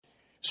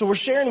So we're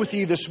sharing with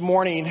you this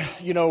morning,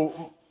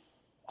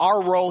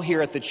 our role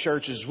here at the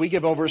church is we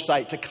give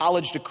oversight to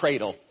college to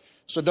cradle.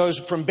 So those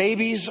from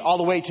babies all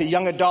the way to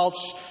young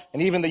adults,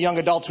 and even the young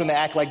adults when they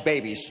act like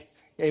babies.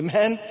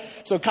 Amen?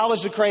 So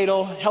college to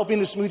cradle, helping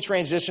the smooth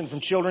transition from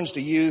children's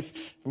to youth,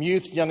 from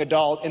youth to young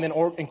adult, and then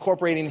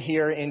incorporating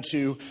here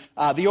into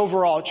the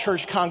overall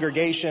church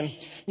congregation.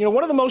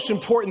 One of the most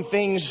important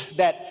things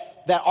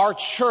that our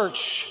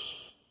church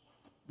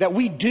that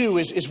we do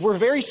is we're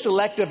very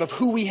selective of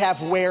who we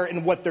have where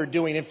and what they're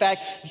doing. In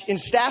fact, in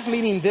staff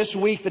meeting this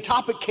week, the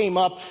topic came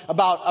up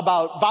about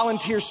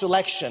volunteer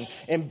selection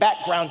and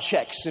background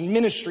checks and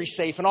ministry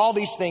safe and all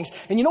these things.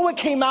 And you know what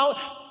came out?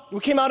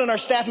 What came out in our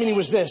staff meeting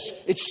was this.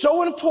 It's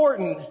so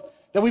important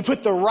that we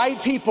put the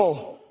right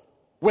people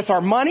with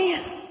our money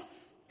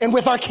and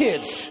with our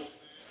kids.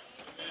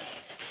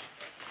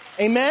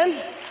 Amen?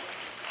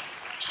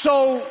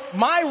 So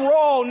my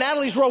role,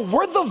 Natalie's role,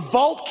 we're the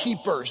vault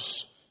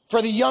keepers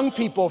for the young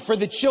people, for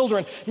the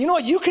children. You know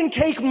what? You can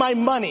take my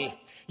money.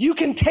 You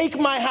can take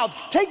my house,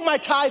 take my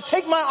tithe,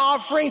 take my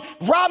offering,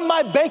 rob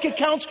my bank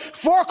accounts,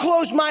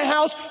 foreclose my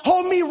house,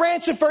 hold me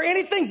ransom for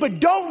anything, but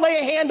don't lay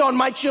a hand on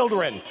my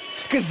children.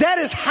 Because that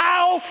is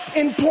how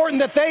important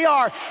that they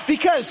are.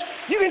 Because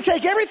you can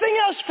take everything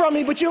else from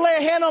me, but you lay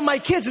a hand on my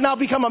kids and I'll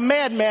become a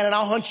madman and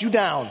I'll hunt you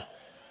down.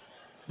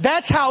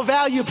 That's how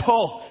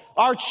valuable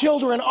our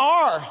children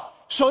are.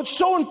 So it's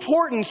so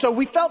important. So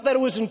we felt that it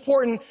was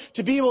important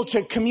to be able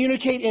to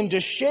communicate and to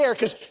share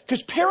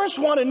because parents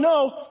want to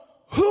know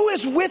who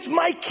is with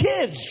my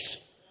kids.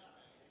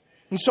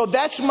 And so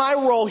that's my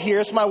role here.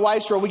 It's my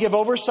wife's role. We give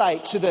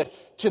oversight to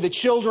the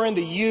children,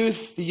 the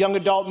youth, the young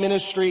adult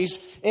ministries.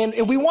 And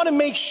we want to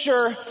make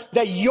sure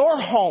that your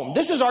home,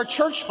 this is our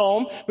church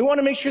home. We want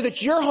to make sure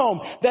that your home,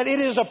 that it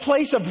is a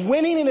place of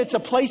winning and it's a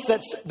place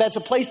that's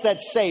a place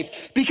that's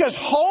safe. Because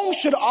home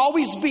should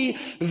always be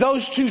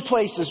those two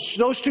places,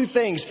 those two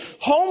things.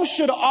 Home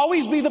should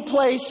always be the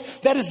place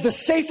that is the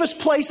safest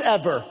place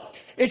ever.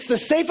 It's the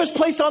safest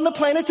place on the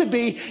planet to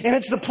be, and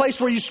it's the place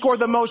where you score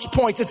the most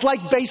points. It's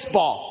like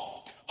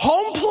baseball.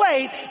 Home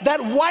plate,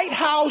 that White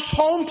House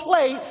home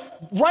plate,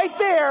 right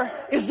there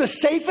is the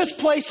safest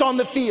place on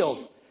the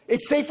field.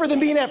 It's safer than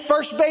being at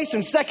first base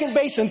and second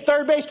base and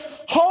third base.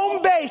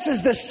 Home base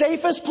is the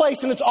safest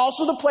place, and it's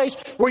also the place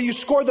where you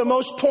score the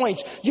most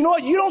points. You know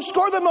what? You don't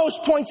score the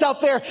most points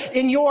out there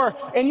in your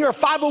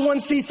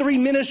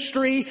 501c3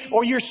 ministry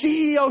or your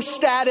CEO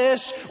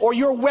status or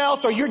your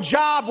wealth or your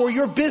job or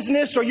your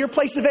business or your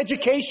place of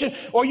education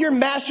or your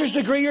master's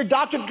degree, your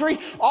doctorate degree.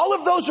 All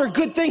of those are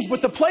good things,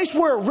 but the place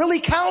where it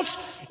really counts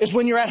is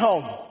when you're at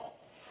home.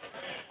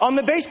 On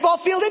the baseball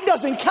field, it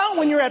doesn't count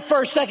when you're at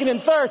first, second,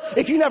 and third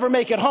if you never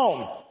make it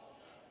home.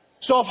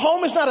 So if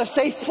home is not a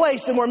safe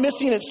place, then we're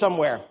missing it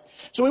somewhere.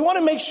 So we want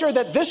to make sure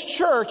that this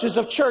church is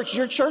a church,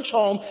 your church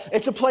home.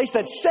 It's a place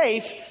that's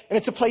safe and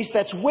it's a place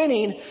that's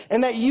winning,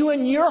 and that you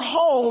and your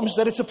homes,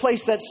 that it's a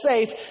place that's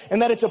safe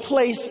and that it's a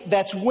place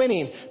that's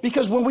winning.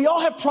 Because when we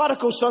all have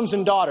prodigal sons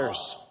and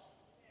daughters,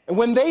 and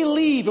when they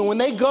leave and when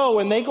they go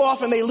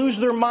off and they lose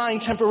their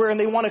mind temporarily and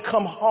they want to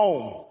come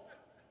home,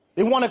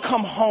 they want to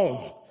come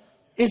home.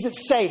 Is it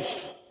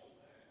safe?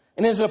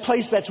 And is it a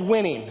place that's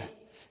winning?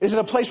 Is it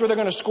a place where they're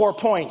going to score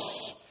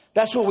points?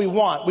 That's what we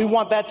want. We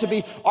want that to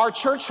be our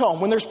church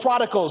home. When there's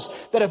prodigals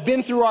that have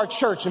been through our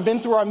church and been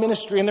through our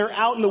ministry and they're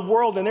out in the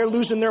world and they're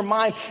losing their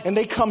mind and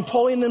they come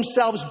pulling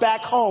themselves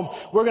back home,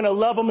 we're going to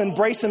love them,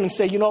 embrace them, and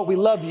say, you know what, we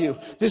love you.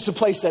 This is a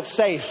place that's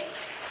safe.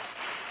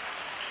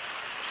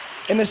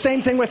 And the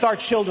same thing with our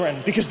children,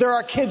 because they're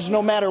our kids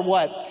no matter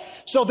what.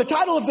 So the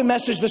title of the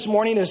message this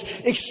morning is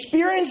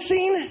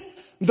Experiencing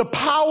the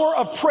Power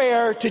of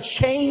Prayer to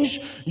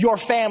Change Your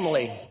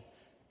Family.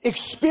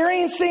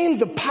 Experiencing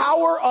the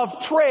power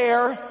of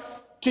prayer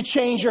to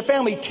change your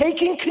family.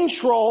 Taking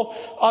control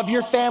of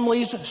your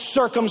family's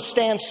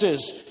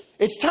circumstances.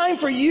 It's time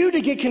for you to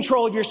get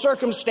control of your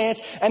circumstance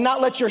and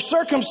not let your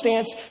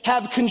circumstance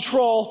have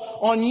control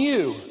on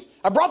you.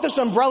 I brought this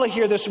umbrella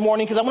here this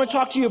morning because I want to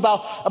talk to you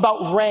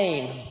about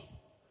rain.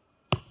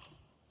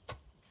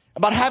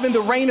 About having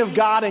the reign of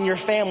God in your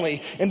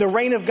family and the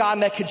reign of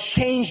God that could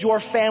change your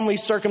family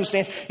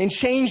circumstance and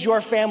change your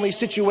family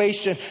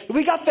situation.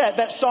 We got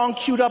that song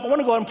queued up. I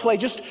want to go ahead and play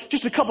just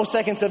a couple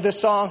seconds of this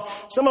song.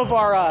 Some of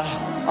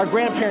our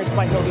grandparents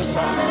might know this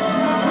song.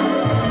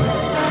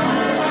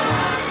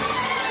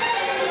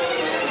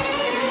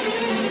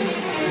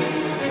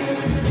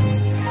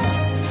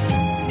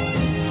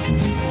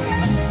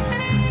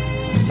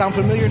 Sound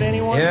familiar to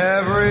anyone?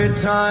 Every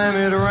time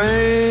it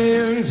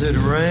rains,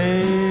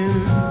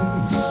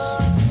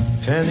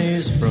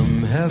 pennies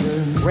from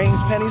heaven. Rains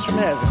pennies from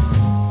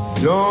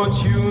heaven.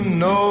 Don't you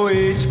know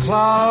each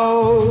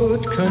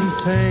cloud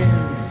contains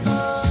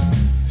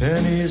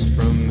pennies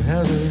from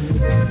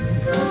heaven?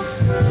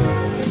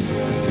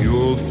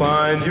 You'll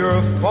find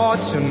your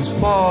fortunes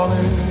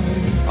falling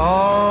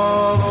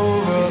all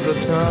over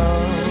the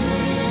town.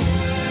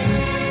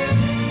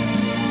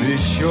 Be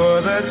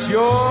sure that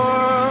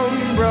your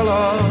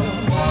umbrella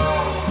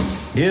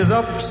is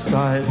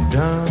upside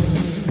down.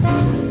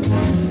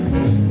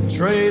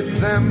 trade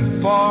them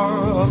for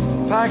a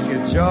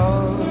package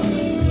of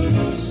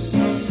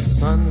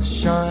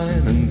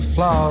sunshine and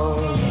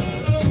flowers.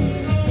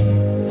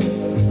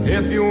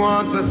 If you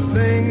want the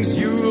things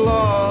you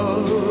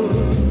love,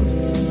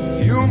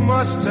 you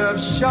must have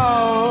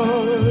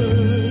showers.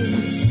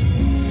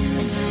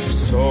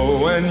 So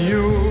when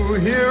you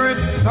hear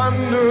it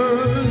thunder,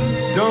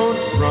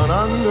 don't run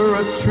under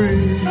a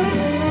tree.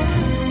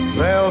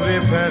 There'll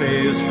be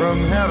pennies from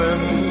heaven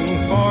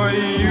for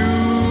you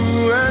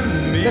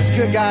and me. That's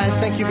good, guys.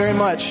 Thank you very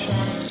much.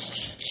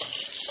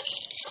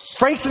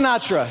 Frank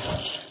Sinatra.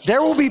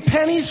 There will be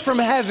pennies from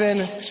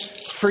heaven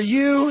for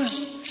you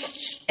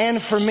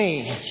and for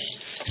me.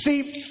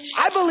 See,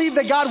 I believe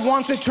that God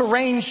wants it to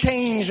rain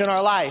change in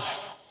our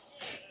life,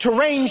 to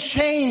rain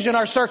change in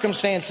our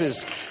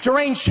circumstances, to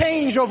rain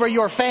change over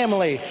your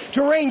family,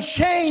 to rain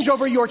change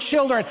over your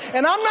children.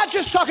 And I'm not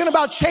just talking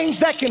about change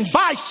that can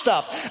buy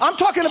stuff. I'm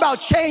talking about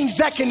change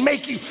that can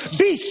make you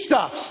be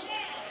stuff.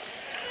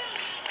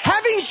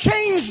 Having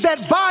change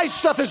that buys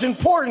stuff is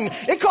important.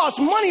 It costs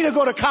money to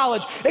go to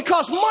college. It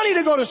costs money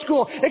to go to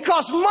school. It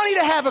costs money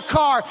to have a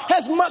car.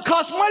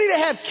 Costs money to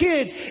have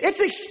kids. It's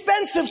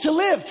expensive to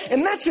live,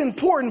 and that's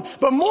important.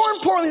 But more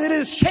importantly, it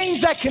is change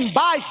that can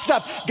buy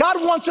stuff.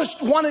 God wants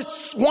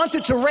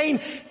it to rain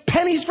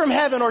pennies from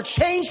heaven or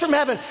change from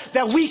heaven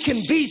that we can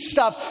be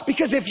stuff.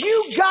 Because if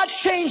you got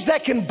change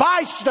that can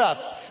buy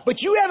stuff,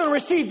 but you haven't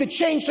received the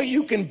change so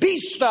you can be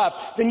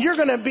stuff, then you're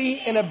going to be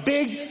in a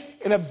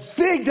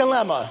big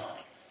dilemma.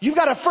 You've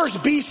got to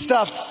first be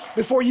stuff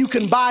before you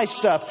can buy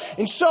stuff.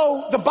 And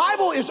so the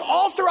Bible is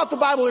all throughout the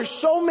Bible. There's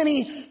so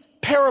many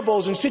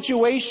parables and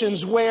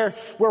situations where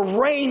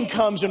rain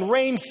comes, and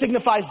rain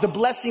signifies the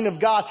blessing of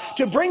God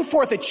to bring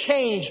forth a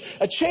change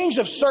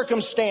of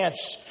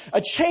circumstance, a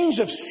change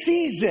of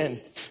season.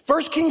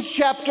 1 Kings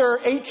chapter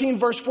 18,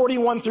 verse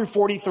 41 through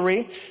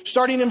 43,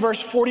 starting in verse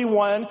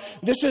 41.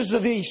 This is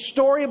the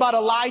story about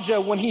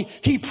Elijah when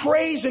he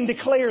prays and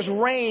declares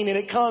rain, and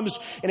it comes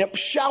and it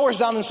showers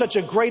down in such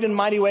a great and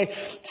mighty way.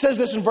 It says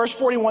this in verse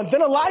 41.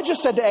 Then Elijah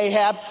said to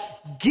Ahab,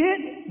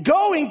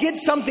 go and get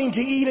something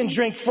to eat and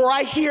drink, for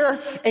I hear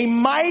a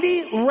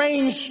mighty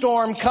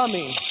rainstorm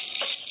coming.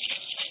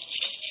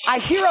 I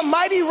hear a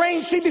mighty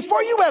rain. See,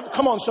 before you ever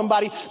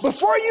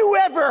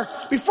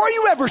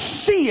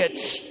see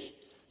it,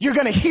 you're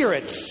going to hear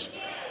it.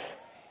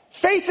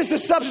 Faith is the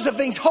substance of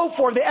things hoped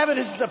for, the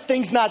evidence of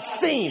things not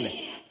seen.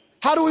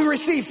 How do we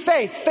receive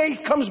faith?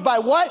 Faith comes by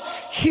what?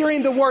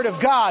 Hearing the word of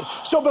God.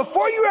 So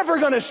before you're ever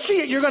going to see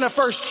it, you're going to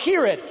first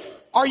hear it.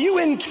 Are you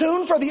in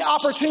tune for the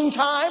opportune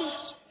time?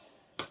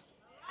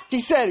 He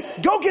said,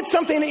 go get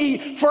something to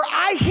eat, for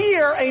I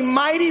hear a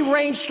mighty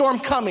rainstorm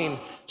coming.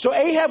 So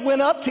Ahab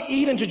went up to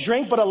eat and to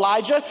drink, but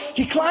Elijah,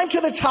 he climbed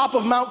to the top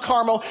of Mount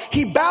Carmel.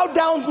 He bowed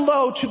down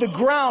low to the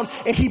ground,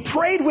 and he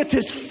prayed with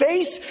his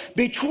face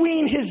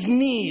between his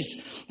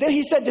knees. Then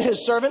he said to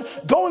his servant,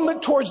 go and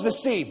look towards the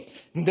sea.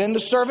 And then the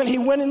servant, he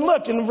went and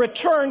looked and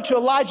returned to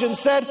Elijah and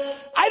said,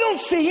 I don't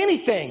see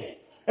anything.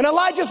 And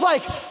Elijah's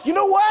like, you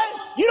know what?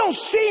 You don't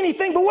see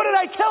anything, but what did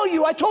I tell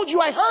you? I told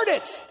you I heard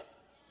it.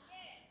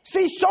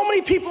 See, so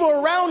many people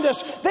around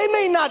us, they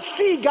may not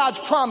see God's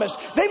promise.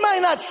 They might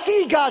not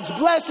see God's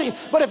blessing.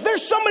 But if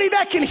there's somebody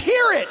that can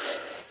hear it.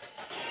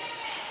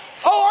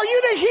 Oh, are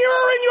you the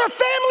hearer in your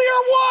family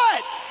or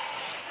what?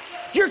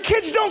 Your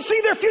kids don't see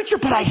their future,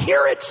 but I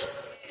hear it.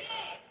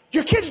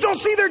 Your kids don't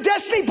see their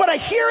destiny, but I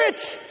hear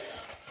it.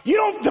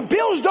 The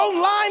bills don't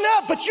line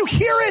up, but you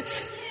hear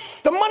it.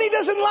 The money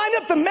doesn't line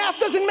up. The math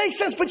doesn't make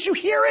sense, but you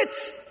hear it.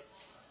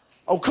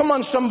 Oh, come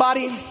on,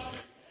 somebody.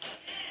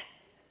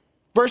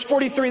 Verse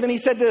 43, then he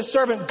said to his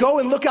servant, go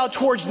and look out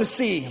towards the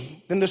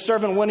sea. Then the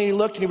servant went and he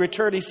looked and he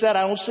returned. He said,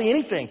 I don't see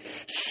anything.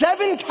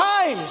 7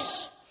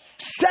 times,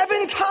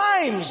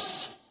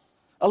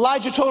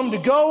 Elijah told him to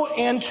go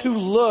and to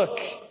look.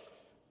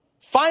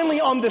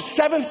 Finally, on the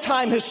 7th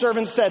time, his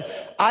servant said,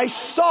 I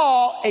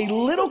saw a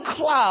little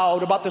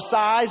cloud about the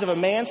size of a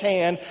man's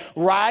hand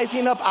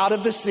rising up out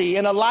of the sea.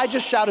 And Elijah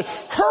shouted,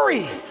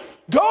 hurry,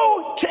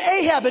 go to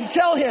Ahab and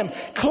tell him,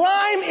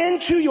 climb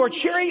into your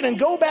chariot and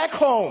go back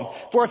home.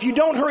 For if you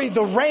don't hurry,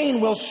 the rain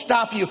will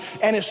stop you.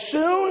 And as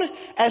soon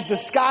as the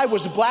sky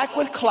was black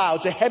with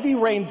clouds, a heavy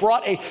rain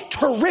brought a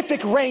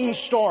terrific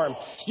rainstorm.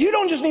 You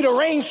don't just need a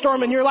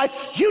rainstorm in your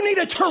life. You need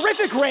a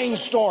terrific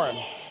rainstorm.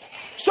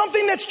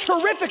 Something that's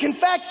terrific. In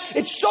fact,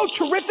 it's so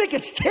terrific,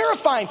 it's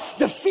terrifying.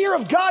 The fear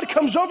of God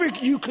comes over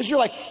you because you're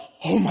like,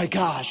 oh my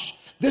gosh,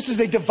 this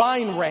is a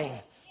divine rain.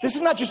 This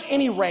is not just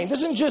any rain. This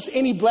isn't just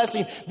any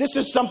blessing. This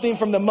is something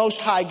from the Most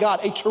High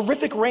God, a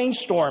terrific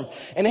rainstorm.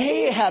 And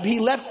Ahab,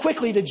 he left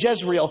quickly to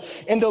Jezreel,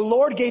 and the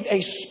Lord gave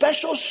a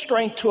special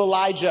strength to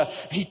Elijah.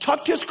 He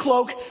tucked his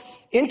cloak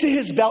into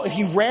his belt, and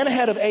he ran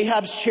ahead of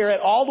Ahab's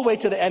chariot all the way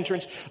to the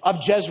entrance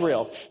of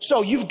Jezreel.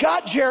 So you've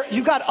got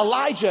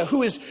Elijah,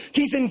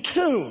 he's in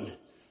tune.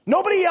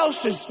 Nobody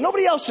else is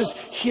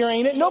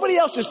hearing it. Nobody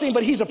else is seeing,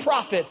 but he's a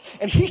prophet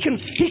and he can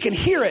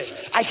hear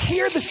it. I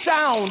hear the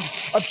sound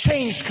of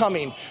change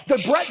coming.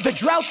 The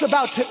drought's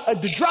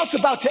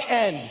about to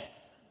end.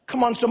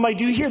 Come on, somebody,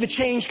 do you hear the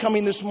change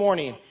coming this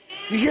morning?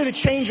 You hear the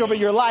change over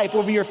your life,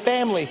 over your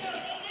family,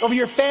 over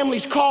your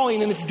family's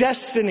calling and its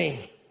destiny.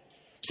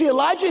 See,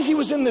 Elijah, he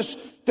was in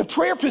the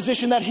prayer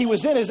position that he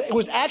was in, it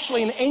was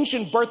actually an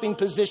ancient birthing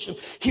position.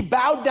 He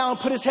bowed down,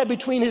 put his head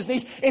between his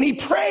knees, and he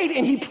prayed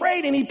and he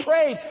prayed and he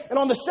prayed. And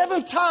on the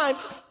seventh time,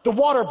 the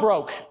water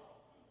broke.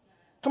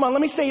 Come on,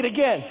 let me say it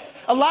again.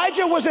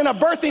 Elijah was in a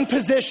birthing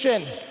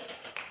position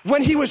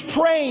when he was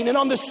praying, and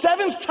on the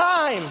seventh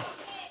time,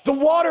 the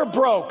water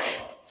broke.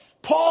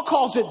 Paul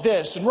calls it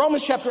this. In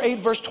Romans chapter 8,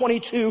 verse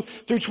 22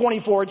 through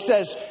 24, it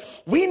says,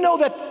 we know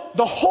that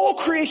the whole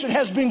creation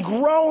has been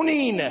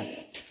groaning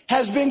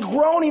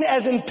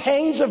as in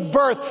pains of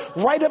birth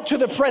right up to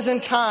the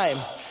present time.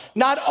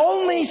 Not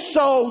only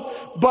so,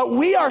 but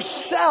we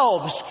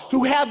ourselves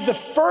who have the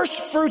first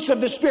fruits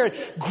of the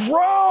Spirit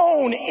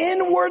groan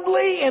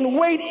inwardly and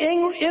wait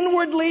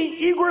inwardly,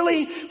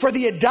 eagerly for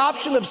the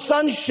adoption of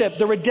sonship,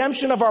 the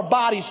redemption of our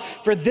bodies.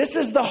 For this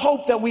is the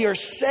hope that we are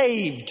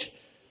saved.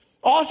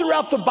 All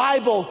throughout the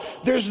Bible,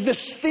 there's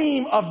this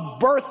theme of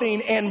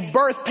birthing and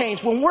birth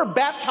pains. When we're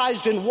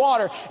baptized in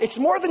water, it's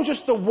more than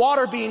just the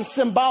water being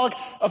symbolic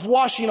of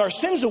washing our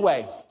sins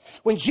away.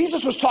 When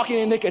Jesus was talking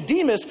to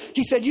Nicodemus,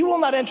 he said, you will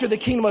not enter the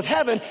kingdom of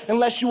heaven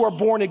unless you are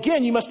born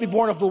again. You must be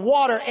born of the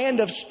water and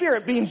of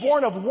spirit. Being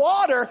born of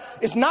water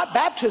is not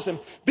baptism.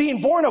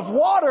 Being born of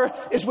water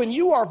is when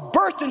you are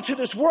birthed into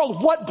this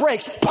world. What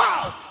breaks?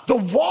 Pow! The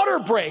water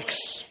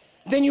breaks.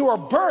 Then you are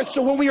birthed.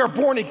 So when we are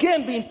born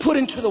again, being put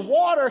into the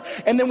water,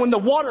 and then when the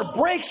water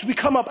breaks, we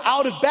come up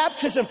out of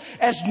baptism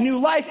as new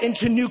life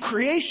into new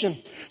creation.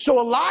 So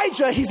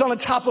Elijah, he's on the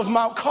top of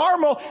Mount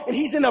Carmel, and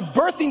he's in a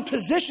birthing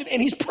position, and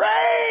he's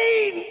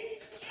praying.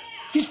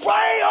 He's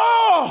praying,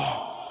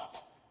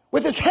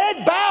 with his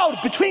head bowed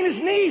between his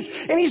knees,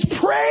 and he's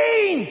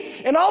praying.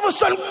 And all of a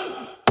sudden,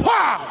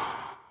 pow!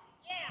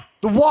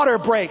 The water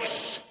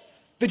breaks.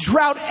 The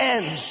drought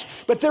ends,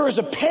 but there is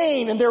a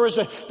pain and there was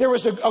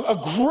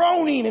a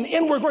groaning and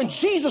inward groaning.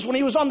 Jesus, when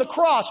he was on the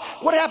cross,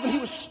 what happened? He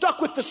was stuck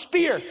with the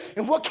spear,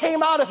 and what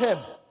came out of him?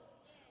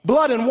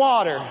 Blood and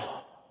water.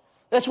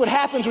 That's what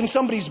happens when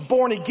somebody's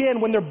born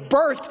again. When they're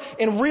birthed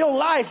in real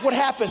life, what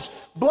happens?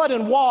 Blood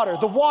and water.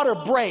 The water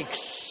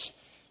breaks.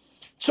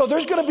 So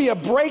there's going to be a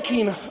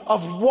breaking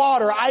of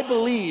water, I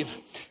believe.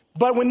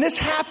 But when this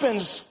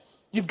happens,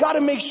 you've got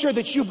to make sure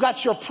that you've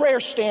got your prayer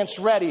stance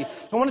ready.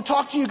 I want to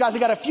talk to you guys. I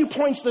got a few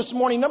points this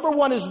morning. Number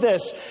one is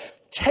this.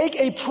 Take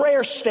a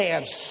prayer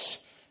stance.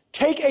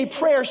 Take a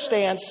prayer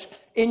stance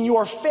in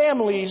your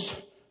family's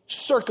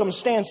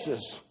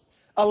circumstances.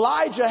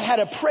 Elijah had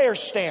a prayer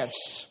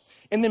stance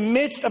in the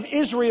midst of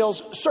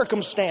Israel's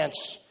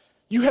circumstance.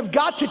 You have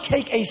got to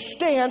take a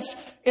stance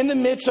in the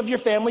midst of your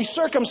family's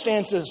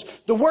circumstances.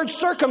 The word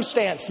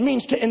circumstance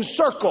means to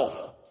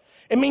encircle.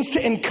 It means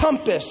to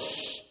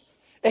encompass.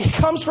 It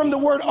comes from the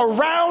word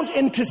around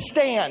and to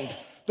stand.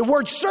 The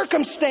word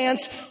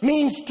circumstance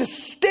means to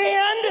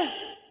stand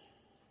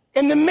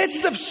in the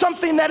midst of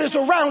something that is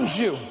around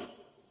you.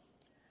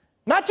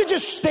 Not to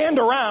just stand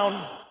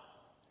around,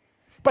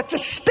 but to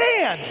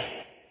stand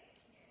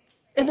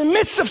in the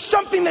midst of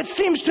something that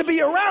seems to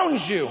be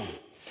around you.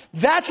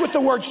 That's what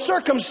the word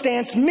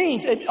circumstance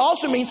means. It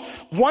also means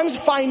one's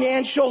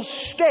financial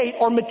state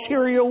or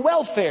material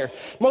welfare.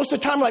 Most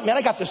of the time, we're like, man,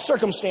 I got this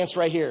circumstance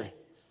right here.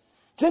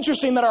 It's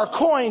interesting that our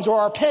coins or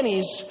our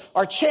pennies,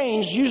 our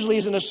change, usually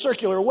is in a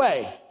circular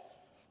way.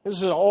 This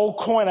is an old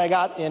coin I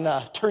got in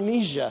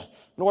Tunisia,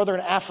 northern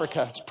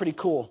Africa. It's pretty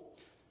cool.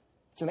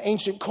 It's an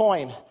ancient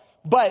coin.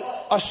 But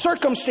a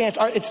circumstance,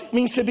 it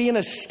means to be in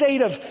a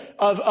state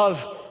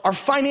of our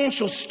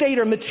financial state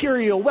or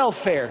material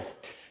welfare.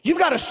 You've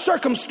got a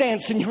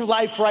circumstance in your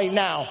life right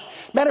now.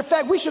 Matter of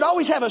fact, we should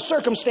always have a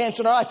circumstance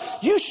in our life.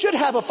 You should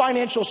have a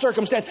financial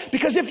circumstance,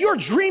 because if you're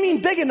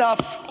dreaming big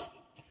enough,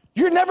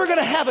 you're never going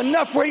to have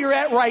enough where you're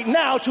at right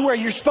now to where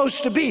you're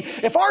supposed to be.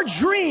 If our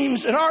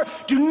dreams and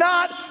do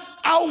not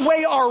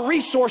outweigh our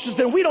resources,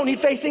 then we don't need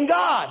faith in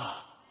God.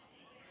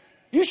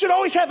 You should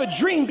always have a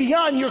dream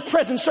beyond your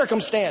present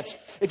circumstance.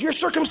 If your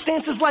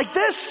circumstance is like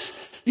this,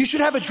 you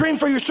should have a dream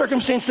for your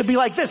circumstance to be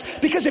like this.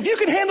 Because if you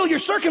can handle your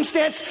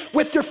circumstance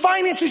with your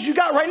finances you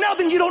got right now,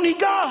 then you don't need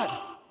God.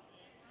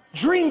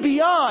 Dream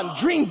beyond,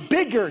 dream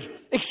bigger,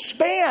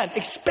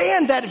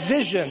 expand that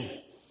vision.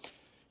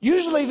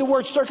 Usually the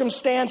word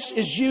circumstance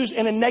is used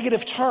in a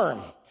negative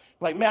term.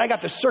 Like, man, I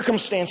got this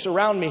circumstance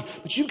around me,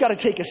 but you've got to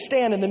take a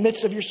stand in the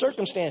midst of your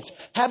circumstance.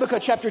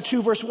 Habakkuk chapter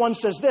 2 verse 1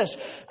 says this,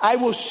 I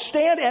will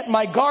stand at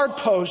my guard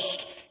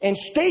post and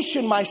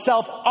station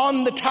myself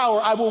on the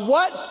tower. I will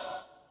what?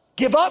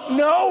 Give up?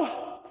 No.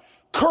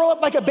 Curl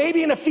up like a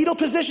baby in a fetal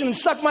position and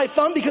suck my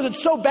thumb because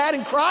it's so bad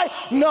and cry?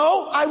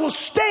 No, I will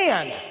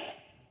stand.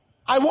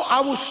 I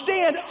will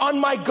stand on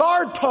my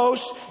guard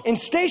post and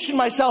station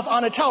myself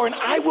on a tower, and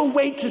I will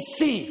wait to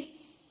see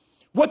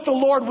what the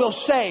Lord will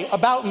say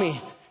about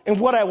me and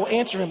what I will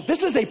answer him.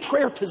 This is a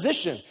prayer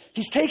position.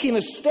 He's taking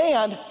a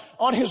stand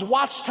on his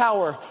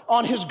watchtower,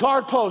 on his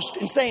guard post,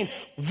 and saying,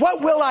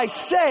 what will I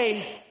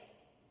say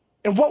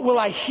and what will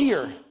I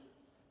hear?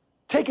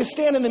 Take a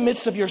stand in the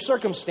midst of your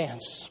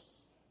circumstance.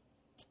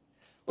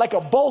 Like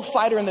a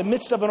bullfighter in the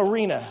midst of an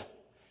arena.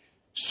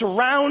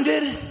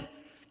 Surrounded,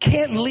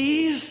 can't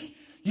leave.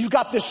 You've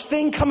got this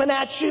thing coming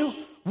at you.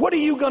 What are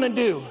you going to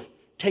do?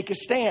 Take a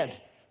stand.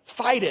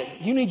 Fight it.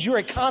 You need your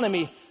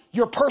economy,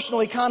 your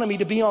personal economy,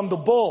 to be on the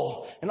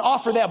bull and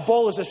offer that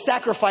bull as a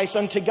sacrifice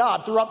unto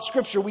God. Throughout the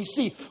scripture, we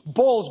see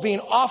bulls being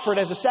offered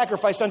as a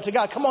sacrifice unto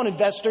God. Come on,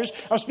 investors.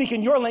 I'm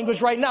speaking your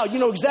language right now. You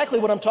know exactly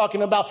what I'm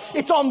talking about.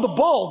 It's on the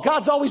bull.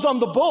 God's always on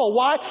the bull.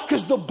 Why?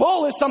 Because the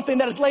bull is something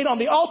that is laid on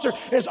the altar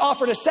and is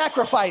offered as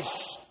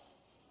sacrifice.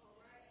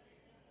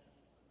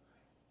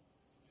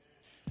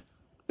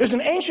 There's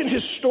an ancient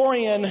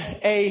historian,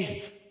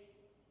 a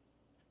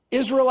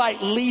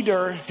Israelite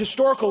leader,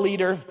 historical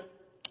leader.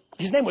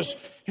 His name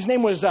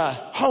was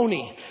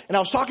Honi. And I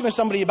was talking to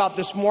somebody about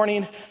this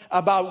morning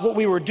about what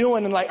we were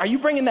doing. And like, are you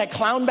bringing that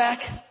clown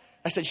back?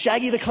 I said,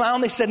 Shaggy the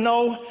Clown? They said,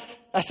 no.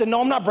 I said,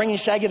 no, I'm not bringing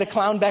Shaggy the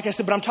Clown back. I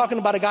said, but I'm talking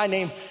about a guy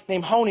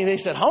named Honi. They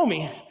said,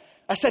 Homie?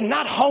 I said,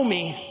 not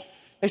Homie.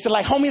 They said,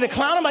 like Homie the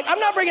Clown? I'm like, I'm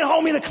not bringing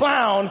Homie the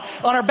Clown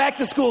on our back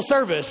to school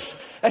service.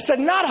 I said,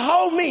 not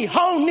Homie,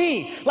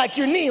 Honi, like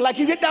your knee, like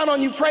you get down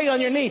on you, pray on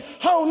your knee.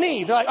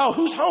 Honi. They're like, oh,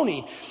 who's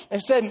Honi? I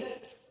said,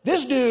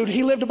 this dude,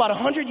 he lived about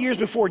 100 years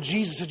before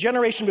Jesus, a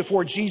generation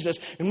before Jesus.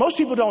 And most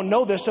people don't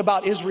know this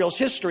about Israel's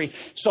history.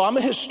 So I'm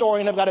a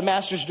historian. I've got a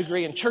master's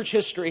degree in church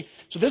history.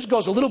 So this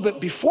goes a little bit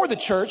before the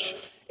church.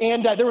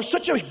 And there was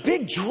such a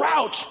big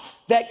drought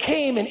that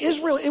came in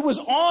Israel. It was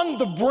on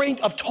the brink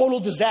of total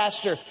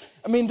disaster.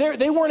 I mean,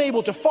 they weren't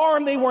able to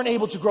farm. They weren't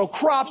able to grow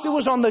crops. It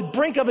was on the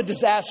brink of a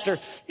disaster.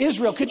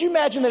 Israel, could you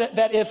imagine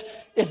that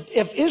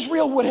if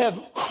Israel would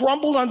have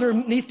crumbled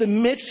underneath the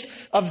midst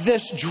of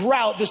this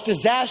drought, this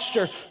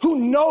disaster, who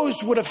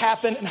knows what would have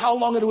happened and how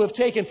long it would have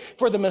taken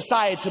for the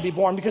Messiah to be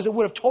born, because it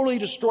would have totally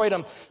destroyed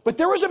them. But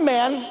there was a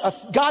man, a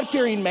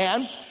God-fearing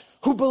man,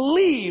 who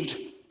believed,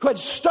 who had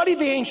studied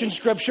the ancient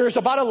scriptures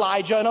about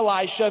Elijah and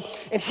Elisha,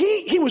 and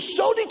he was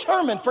so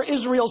determined for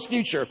Israel's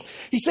future.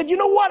 He said, you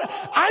know what?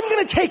 I'm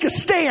going to take a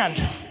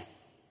stand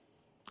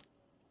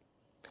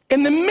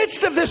in the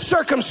midst of this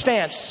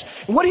circumstance.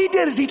 And what he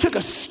did is he took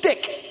a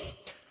stick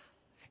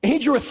and he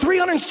drew a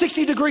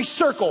 360-degree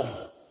circle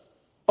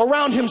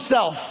around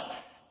himself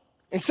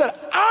and said,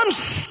 I'm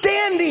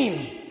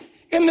standing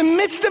in the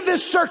midst of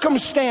this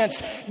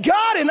circumstance.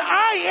 God, and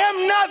I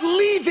am not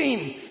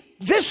leaving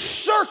this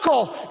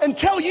circle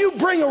until you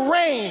bring a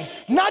rain,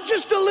 not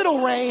just a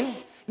little rain,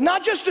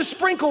 not just a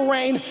sprinkle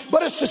rain,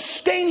 but a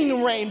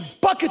sustaining rain,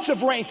 buckets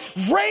of rain,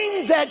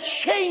 rain that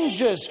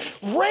changes,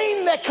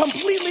 rain that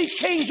completely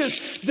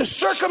changes the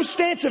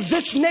circumstance of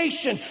this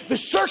nation, the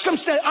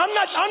circumstance.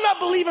 I'm not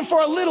believing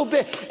for a little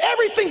bit.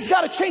 Everything's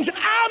got to change, and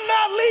I'm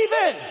not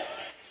leaving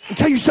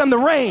until you send the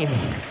rain.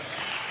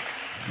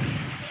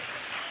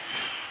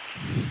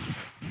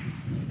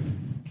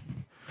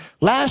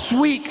 Last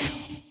week,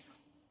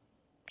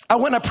 I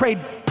went and I prayed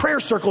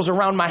prayer circles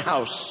around my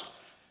house.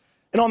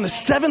 And on the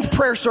 7th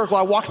prayer circle,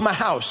 I walked my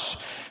house.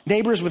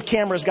 Neighbors with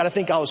cameras got to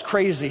think I was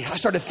crazy. I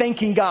started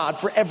thanking God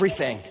for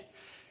everything.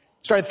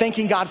 And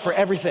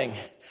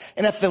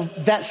at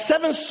that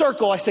 7th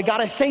circle, I said, God,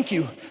 I thank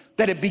you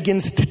that it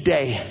begins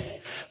today.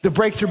 The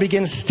breakthrough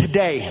begins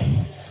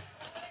today.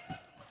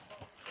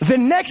 The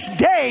next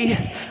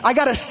day, I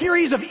got a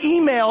series of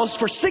emails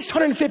for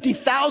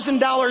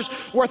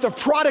 $650,000 worth of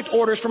product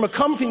orders from a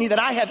company that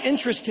I have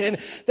interest in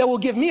that will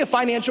give me a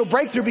financial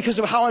breakthrough because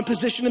of how I'm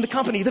positioned in the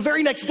company the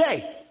very next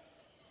day.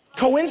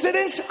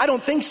 Coincidence? I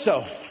don't think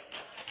so.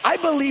 I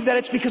believe that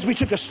it's because we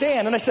took a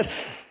stand. And I said,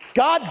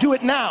 God, do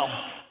it now.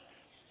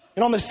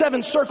 And on the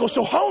 7th circle,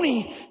 so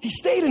Honi, he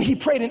stayed and he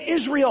prayed, and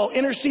Israel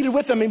interceded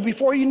with him. And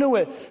before you knew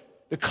it,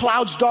 the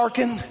clouds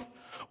darkened,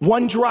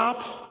 1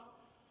 drop,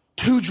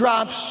 2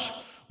 drops,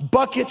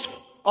 buckets,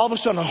 all of a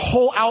sudden a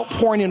whole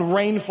outpouring in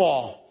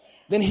rainfall.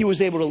 Then he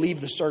was able to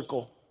leave the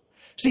circle.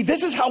 See,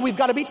 this is how we've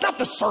got to be. It's not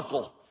the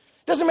circle.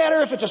 It doesn't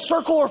matter if it's a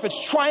circle or if it's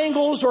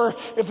triangles or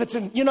if it's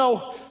it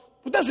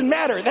doesn't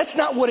matter. That's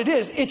not what it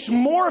is. It's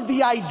more of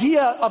the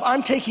idea of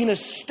I'm taking a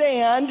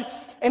stand.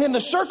 And in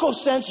the circle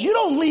sense, you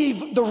don't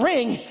leave the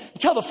ring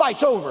until the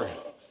fight's over.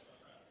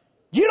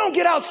 You don't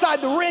get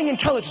outside the ring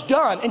until it's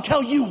done,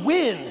 until you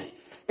win.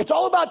 It's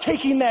all about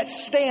taking that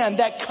stand,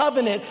 that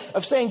covenant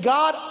of saying,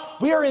 God,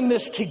 we are in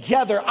this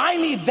together. I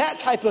need that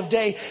type of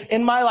day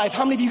in my life.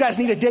 How many of you guys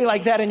need a day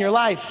like that in your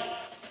life?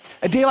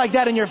 A day like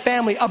that in your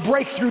family, a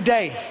breakthrough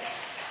day.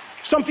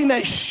 Something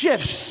that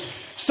shifts,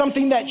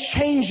 something that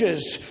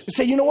changes. To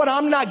say, you know what,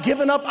 I'm not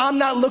giving up. I'm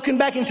not looking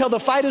back until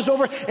the fight is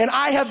over and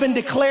I have been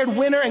declared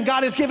winner and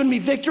God has given me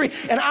victory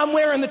and I'm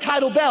wearing the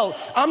title belt.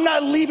 I'm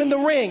not leaving the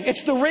ring.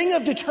 It's the ring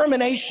of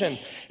determination.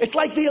 It's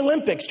like the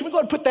Olympics. Can we go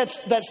ahead and put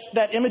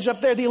that image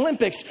up there? The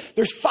Olympics,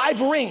 there's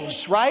 5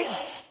 rings, right?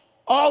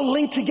 All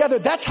linked together.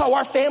 That's how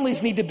our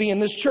families need to be in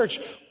this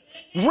church.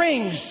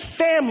 Rings,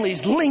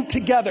 families linked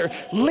together,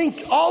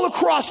 linked all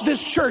across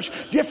this church,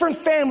 different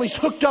families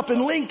hooked up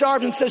and linked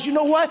arms, and says, you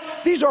know what?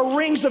 These are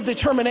rings of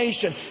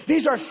determination.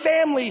 These are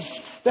families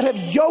that have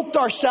yoked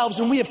ourselves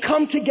and we have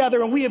come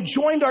together and we have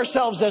joined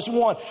ourselves as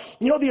one.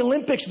 You know, the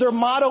Olympics, their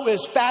motto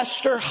is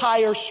faster,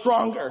 higher,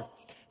 stronger.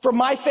 For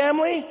my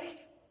family,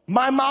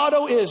 my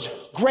motto is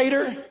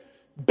greater,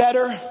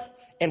 better,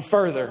 and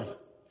further.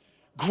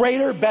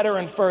 Greater, better,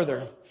 and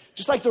further.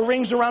 Just like the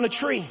rings around a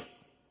tree.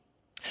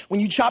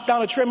 When you chop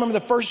down a tree, I remember the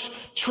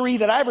first tree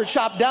that I ever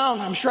chopped down.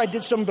 I'm sure I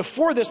did some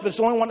before this, but it's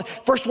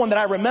the first one that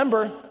I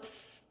remember.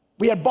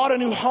 We had bought a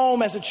new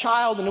home as a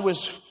child, and it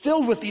was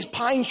filled with these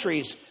pine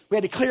trees. We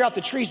had to clear out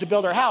the trees to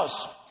build our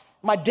house.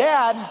 My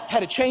dad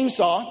had a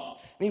chainsaw,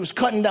 and he was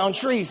cutting down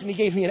trees, and he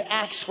gave me an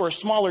axe for a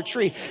smaller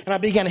tree, and I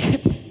began to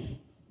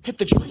hit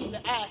the tree with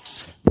the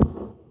axe.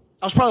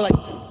 I was probably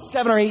like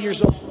 7 or 8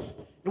 years old.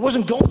 It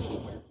wasn't going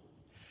anywhere.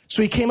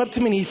 So he came up to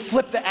me, and he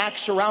flipped the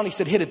axe around. He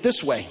said, hit it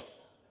this way.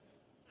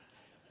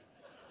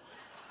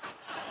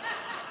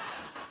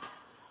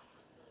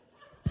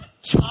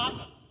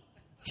 Chop,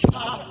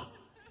 chop,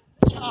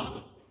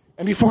 chop.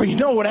 And before you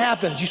know what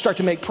happens, you start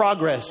to make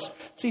progress.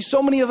 See,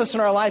 so many of us in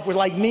our life were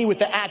like me with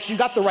the axe. You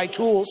got the right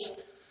tools.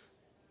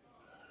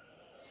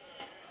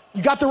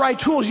 You got the right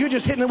tools. You're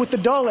just hitting it with the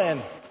dull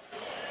end.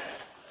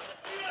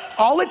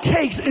 All it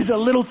takes is a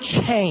little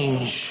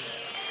change.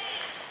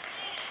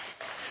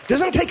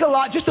 Doesn't take a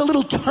lot, just a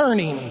little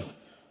turning.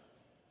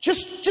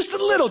 Just a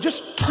little,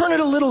 just turn it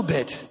a little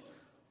bit.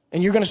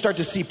 And you're going to start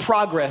to see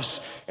progress.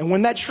 And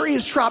when that tree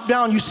is chopped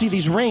down, you see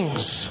these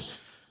rings.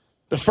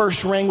 The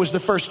first ring was the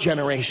first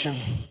generation.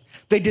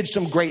 They did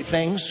some great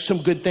things,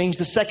 some good things.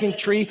 The second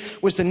tree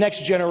was the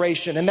next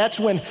generation. And that's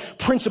when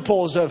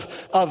principles of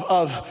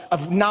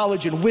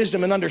knowledge and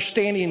wisdom and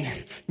understanding,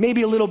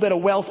 maybe a little bit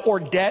of wealth or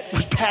debt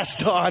was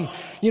passed on.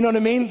 You know what I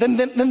mean? Then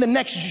the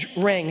next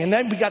ring, and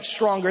then we got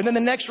stronger. And then the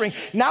next ring.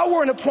 Now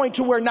we're in a point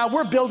to where now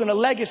we're building a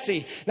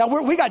legacy. Now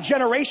we got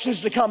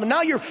generations to come. And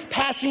now you're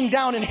passing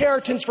down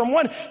inheritance from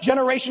one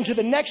generation to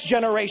the next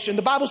generation.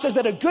 The Bible says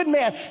that a good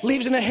man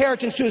leaves an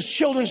inheritance to his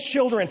children's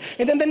children.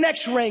 And then the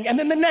next ring, and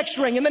then the next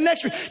ring, and the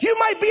next ring. You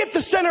might be at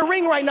the center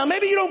ring right now.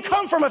 Maybe you don't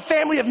come from a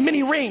family of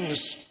many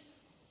rings.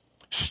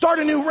 Start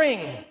a new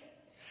ring.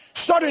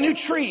 Start a new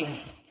tree.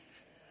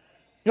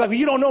 You're like, well,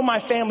 you don't know my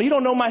family. You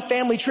don't know my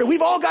family tree.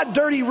 We've all got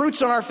dirty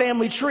roots on our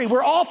family tree.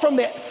 We're all part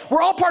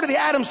of the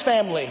Addams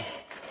family.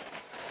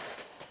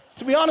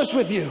 To be honest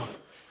with you,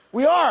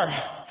 we are.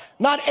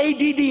 Not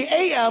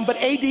A-D-D-A-M, but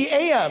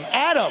A-D-A-M.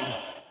 Adam,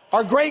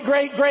 our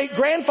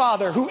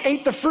great-great-great-grandfather who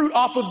ate the fruit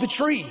off of the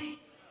tree.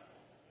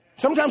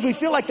 Sometimes we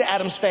feel like the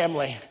Addams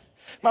family.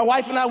 My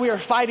wife and I, we were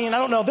fighting. I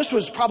don't know, this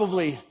was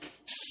probably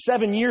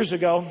 7 years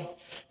ago.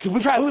 Because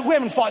we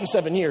haven't fought in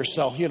 7 years,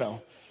 so, you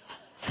know.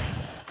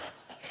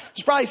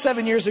 It's probably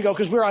 7 years ago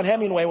because we were on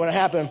Hemingway when it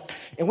happened.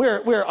 And we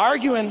were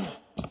arguing.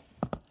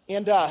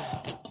 And I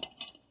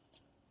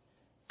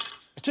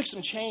took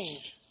some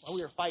change while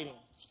we were fighting.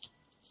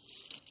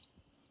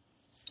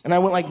 And I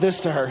went like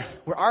this to her.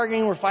 We're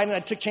arguing, we're fighting. I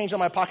took change out of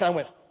my pocket. I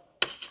went.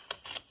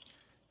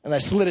 And I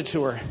slid it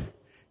to her.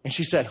 And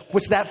she said,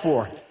 what's that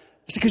for? I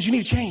said, because you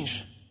need to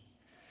change.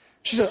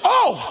 She said,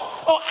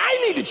 oh,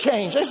 I need to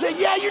change. I said,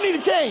 yeah, you need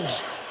to change.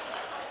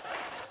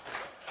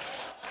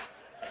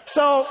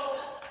 So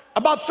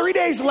about 3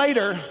 days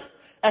later,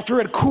 after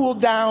it had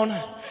cooled down,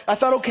 I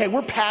thought, okay,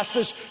 we're past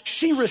this.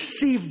 She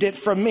received it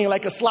from me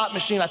like a slot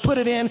machine. I put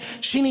it in.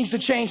 She needs to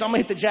change. I'm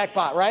going to hit the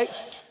jackpot, right?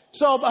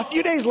 So a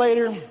few days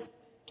later,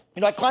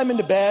 I climb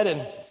into bed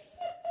and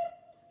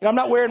I'm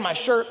not wearing my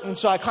shirt. And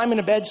so I climb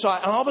into bed.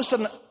 And all of a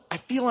sudden, I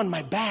feel on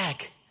my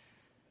back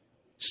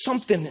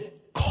something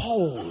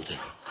cold.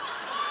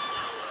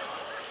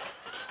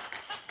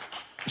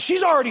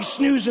 She's already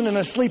snoozing and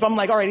asleep. I'm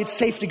like, all right, it's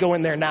safe to go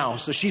in there now.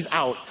 So she's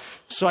out.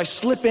 So I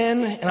slip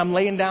in and I'm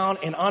laying down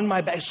and on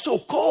my back, it's so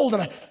cold.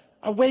 And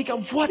I wake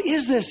up, what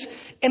is this?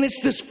 And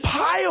it's this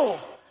pile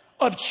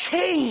of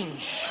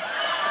change.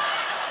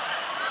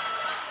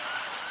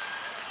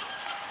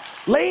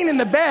 Laying in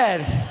the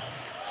bed.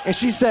 And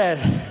she said,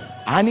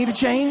 I need to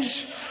change.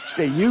 She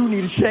said, you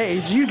need to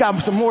change. You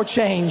got some more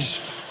change.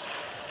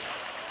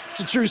 It's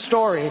a true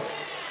story.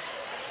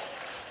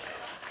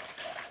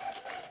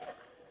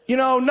 You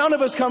know, none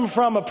of us come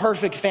from a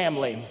perfect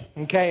family,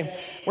 okay?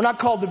 We're not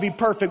called to be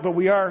perfect, but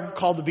we are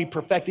called to be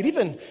perfected.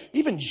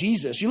 Even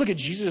Jesus, you look at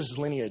Jesus'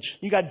 lineage.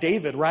 You got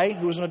David, right?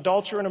 Who was an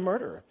adulterer and a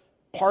murderer.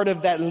 Part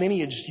of that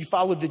lineage, you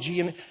followed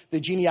the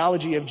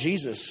genealogy of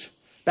Jesus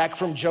back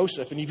from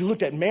Joseph. And if you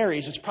looked at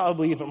Mary's, it's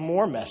probably even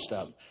more messed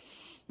up.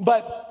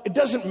 But it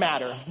doesn't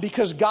matter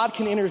because God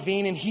can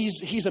intervene and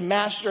he's a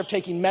master of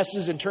taking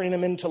messes and turning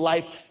them into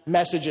life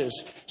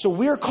messages. So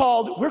we're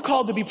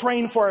called to be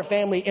praying for our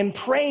family, and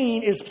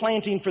praying is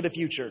planting for the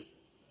future.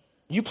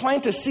 You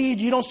plant a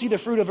seed, you don't see the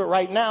fruit of it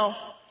right now.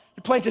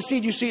 You plant a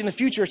seed, you see it in the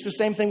future. It's the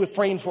same thing with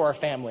praying for our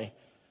family.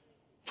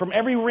 From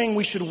every ring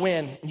we should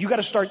win. You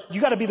got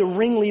to be the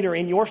ringleader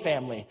in your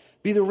family.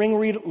 Be the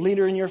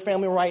ringleader in your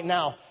family right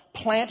now.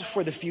 Plant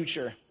for the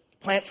future.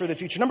 Plant for the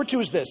future. Number 2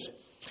 is this.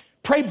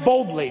 Pray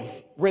boldly,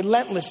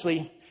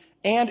 relentlessly,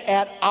 and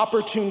at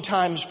opportune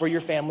times for your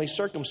family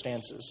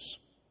circumstances.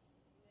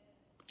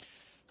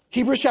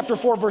 Hebrews chapter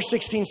 4, verse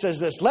 16 says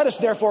this, let us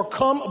therefore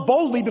come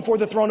boldly before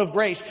the throne of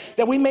grace,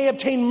 that we may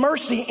obtain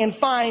mercy and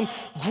find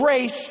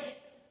grace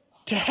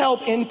to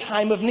help in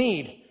time of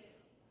need.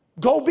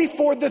 Go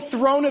before the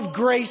throne of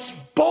grace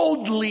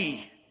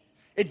boldly.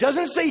 It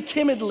doesn't say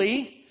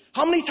timidly.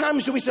 How many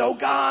times do we say, oh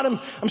God,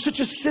 I'm such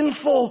a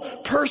sinful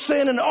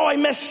person, and oh, I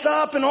messed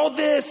up, and all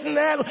this and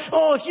that.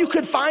 Oh, if you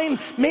could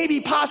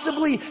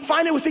possibly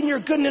find it within your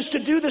goodness to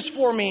do this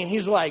for me. And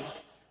he's like,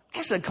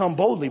 I said, come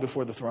boldly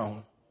before the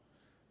throne.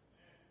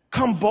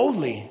 Come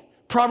boldly.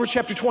 Proverbs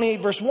chapter 28,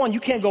 verse 1, you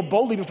can't go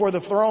boldly before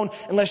the throne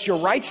unless you're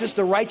righteous.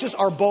 The righteous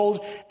are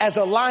bold as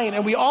a lion.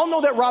 And we all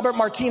know that Robert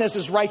Martinez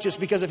is righteous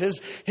because of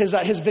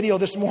his video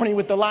this morning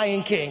with the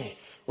Lion King,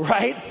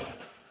 right?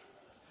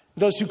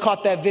 Those who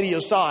caught that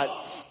video saw it.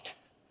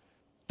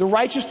 The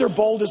righteous, they're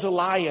bold as a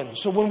lion.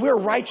 So when we're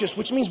righteous,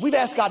 which means we've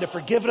asked God to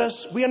forgive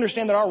us, we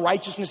understand that our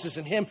righteousness is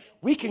in him,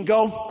 we can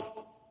go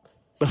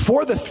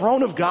before the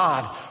throne of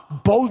God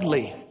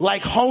boldly,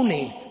 like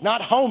Honey,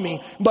 not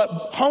homie,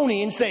 but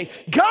Honey, and say,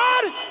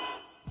 God,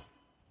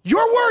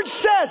 your word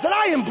says that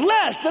I am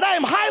blessed, that I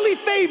am highly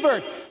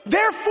favored.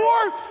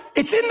 Therefore,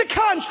 it's in the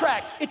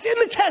contract. It's in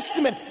the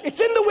testament.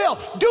 It's in the will.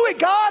 Do it,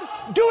 God.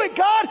 Do it,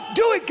 God.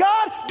 Do it,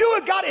 God. Do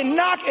it, God. And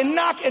knock and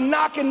knock and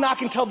knock and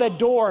knock until that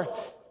door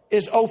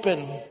is open.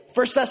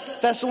 1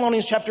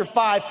 Thessalonians chapter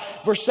 5,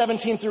 verse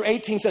 17 through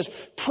 18 says,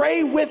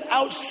 pray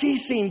without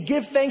ceasing.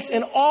 Give thanks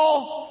in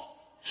all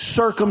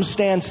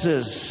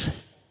circumstances.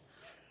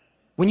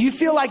 When you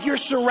feel like you're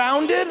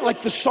surrounded,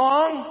 like the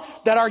song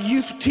that our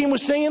youth team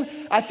was singing,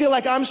 I feel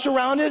like I'm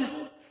surrounded,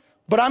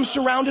 but I'm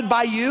surrounded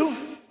by you.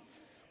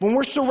 When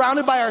we're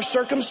surrounded by our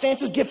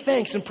circumstances, give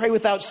thanks and pray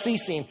without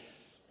ceasing.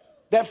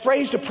 That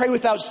phrase, to pray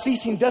without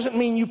ceasing, doesn't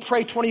mean you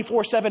pray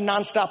 24/7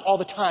 nonstop all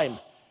the time.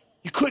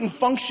 You couldn't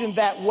function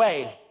that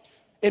way.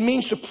 It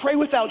means to pray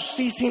without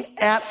ceasing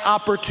at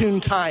opportune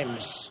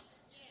times.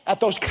 At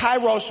those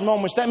kairos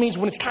moments. That means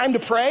when it's time to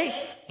pray,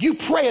 you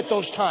pray at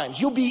those times.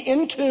 You'll be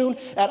in tune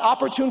at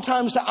opportune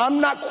times.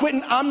 I'm not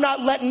quitting. I'm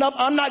not letting up.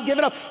 I'm not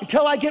giving up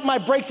until I get my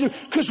breakthrough.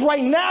 Because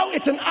right now,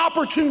 it's an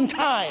opportune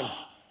time.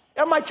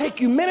 It might take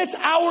you minutes,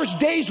 hours,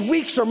 days,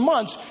 weeks, or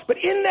months. But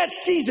in that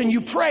season,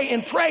 you pray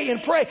and pray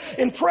and pray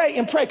and pray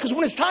and pray. Because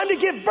when it's time to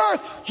give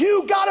birth,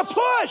 you got to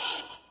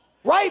push.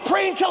 Right?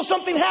 Pray until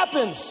something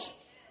happens.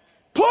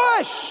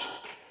 Push.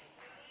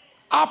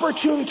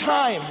 Opportune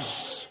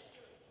times.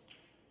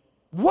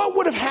 What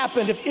would have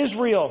happened if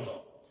Israel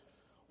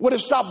would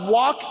have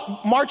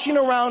stopped marching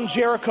around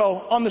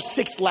Jericho on the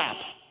 6th lap?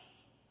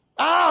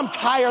 I'm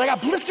tired. I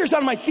got blisters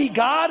on my feet,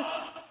 God.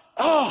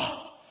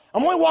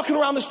 I'm only walking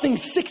around this thing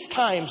 6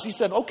 times. He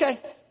said, okay,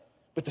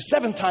 but the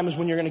 7th time is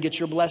when you're going to get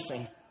your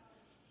blessing.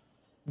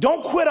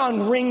 Don't quit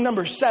on ring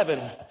number 7.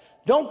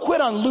 Don't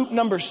quit on loop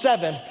number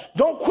 7.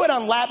 Don't quit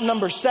on lap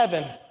number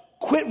 7.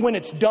 Quit when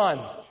it's done.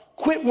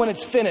 Quit when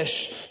it's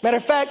finished. Matter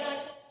of fact,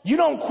 you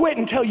don't quit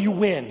until you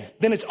win.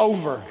 Then it's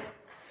over.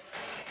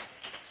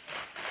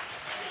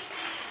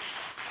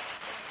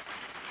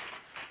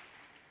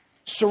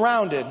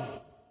 Surrounded.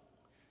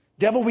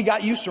 Devil, we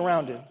got you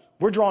surrounded.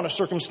 We're drawing a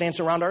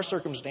circumstance around our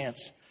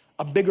circumstance.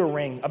 A bigger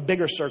ring, a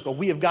bigger circle.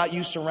 We have got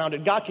you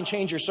surrounded. God can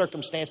change your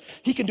circumstance.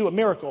 He can do a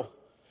miracle.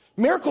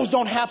 Miracles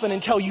don't happen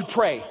until you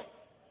pray.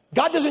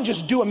 God doesn't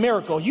just do a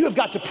miracle. You have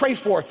got to pray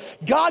for it.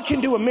 God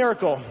can do a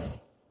miracle.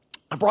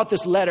 I brought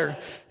this letter,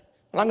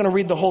 and I'm going to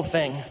read the whole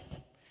thing.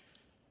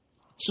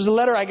 This is a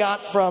letter I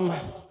got from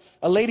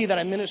a lady that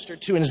I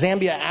ministered to in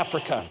Zambia,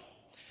 Africa.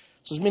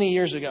 This was many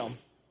years ago,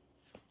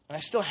 and I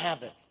still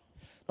have it.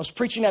 I was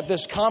preaching at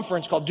this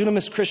conference called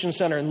Dunamis Christian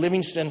Center in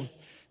Livingstone,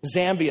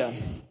 Zambia.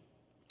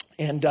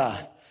 And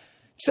it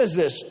says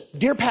this,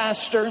 Dear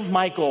Pastor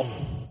Michael,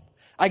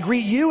 I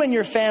greet you and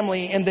your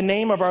family in the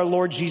name of our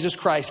Lord Jesus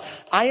Christ.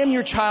 I am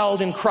your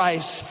child in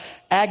Christ,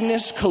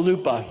 Agnes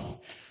Kalupa,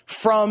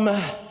 from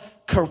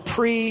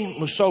Capri,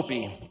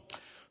 Musopi,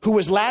 who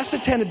was last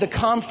attended the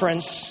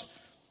conference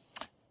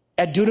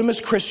at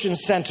Dunamis Christian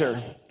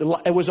Center.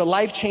 It was a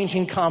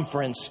life-changing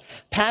conference.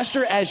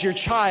 Pastor, as your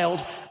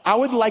child, I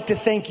would like to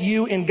thank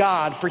you and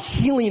God for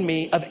healing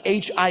me of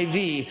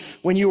HIV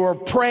when you were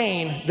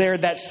praying there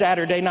that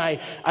Saturday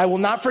night. I will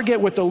not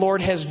forget what the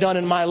Lord has done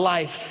in my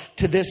life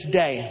to this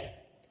day.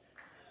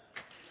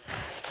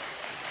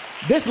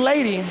 This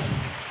lady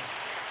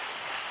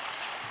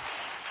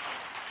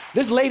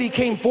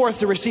came forth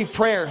to receive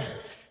prayer,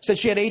 said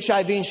she had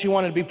HIV and she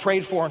wanted to be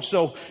prayed for. And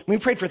so we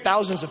prayed for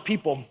thousands of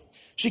people.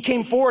 She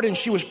came forward and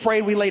she was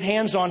prayed. We laid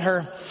hands on her.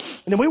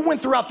 And then we went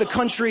throughout the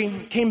country,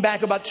 came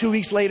back about 2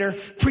 weeks later,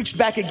 preached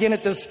back again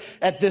at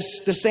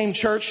the same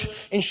church.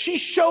 And she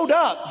showed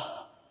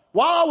up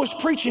while I was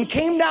preaching,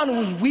 came down and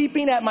was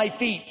weeping at my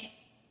feet.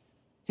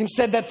 And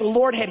said that the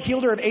Lord had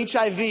healed her of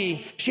HIV.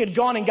 She had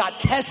gone and got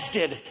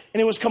tested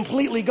and it was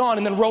completely gone.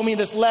 And then wrote me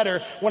this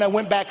letter when I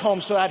went back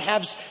home so I'd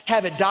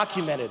have it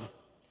documented.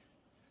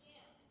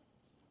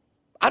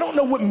 I don't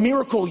know what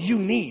miracle you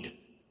need.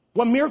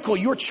 What miracle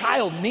your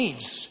child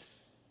needs.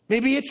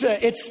 Maybe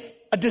it's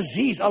a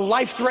disease, a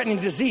life-threatening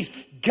disease,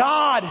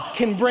 God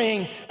can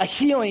bring a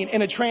healing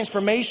and a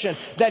transformation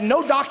that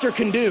no doctor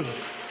can do.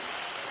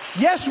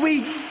 Yes,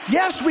 we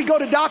go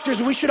to doctors,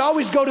 and we should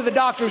always go to the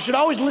doctors. We should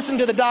always listen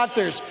to the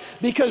doctors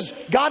because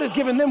God has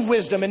given them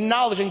wisdom and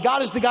knowledge, and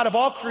God is the God of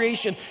all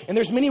creation, and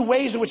there's many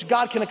ways in which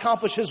God can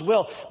accomplish his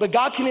will, but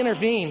God can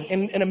intervene,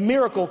 and a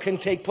miracle can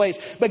take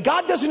place. But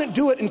God doesn't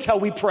do it until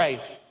we pray.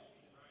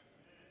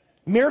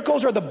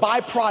 Miracles are the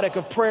byproduct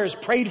of prayers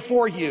prayed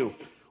for you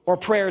or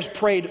prayers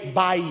prayed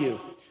by you.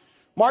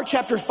 Mark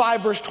chapter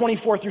 5, verse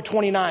 24 through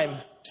 29.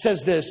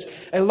 Says this,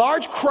 a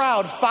large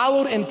crowd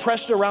followed and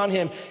pressed around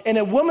him, and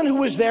a woman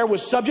who was there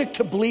was subject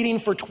to bleeding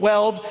for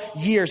 12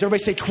 years.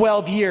 Everybody say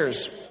 12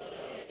 years.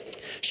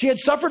 She had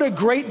suffered a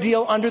great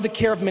deal under the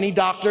care of many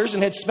doctors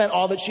and had spent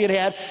all that she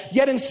had.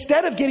 Yet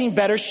instead of getting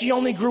better, she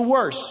only grew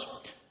worse.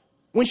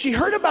 When she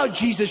heard about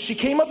Jesus, she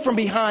came up from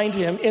behind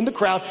him in the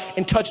crowd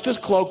and touched his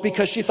cloak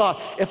because she thought,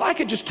 if I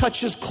could just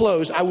touch his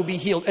clothes, I would be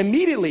healed.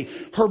 Immediately,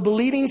 her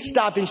bleeding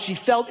stopped and she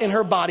felt in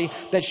her body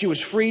that she was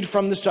freed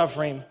from the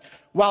suffering.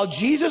 While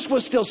Jesus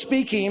was still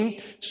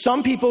speaking,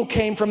 some people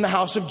came from the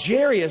house of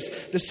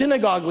Jairus, the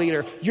synagogue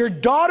leader. Your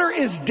daughter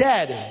is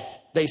dead,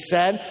 they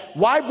said.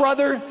 Why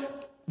bother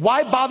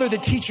the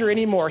teacher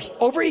anymore?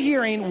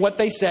 Overhearing what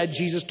they said,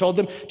 Jesus told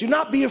them, do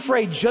not be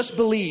afraid, just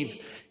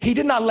believe. He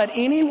did not let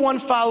anyone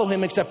follow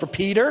him except for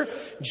Peter,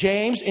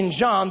 James, and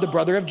John, the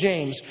brother of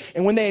James.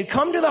 And when they had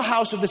come to the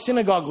house of the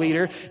synagogue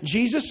leader,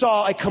 Jesus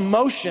saw a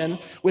commotion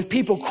with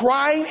people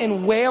crying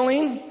and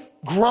wailing,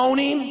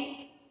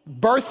 groaning,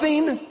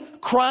 birthing,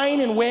 crying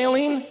and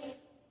wailing.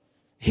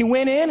 He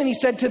went in and he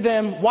said to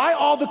them, why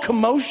all the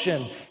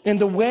commotion and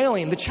the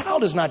wailing? The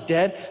child is not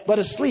dead, but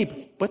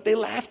asleep. But they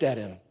laughed at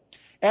him.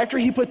 After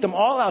he put them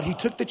all out, he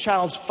took the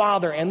child's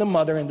father and the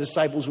mother and the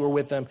disciples who were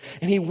with them,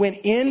 and he went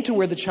into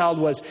where the child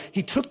was.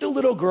 He took the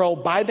little girl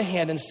by the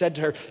hand and said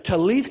to her,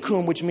 Talith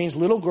kum, which means,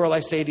 little girl, I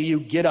say to you,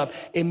 get up.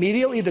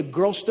 Immediately the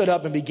girl stood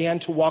up and began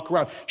to walk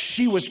around.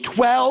 She was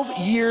 12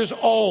 years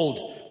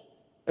old.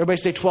 Everybody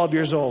say 12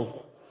 years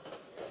old.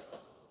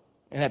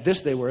 And at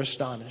this they were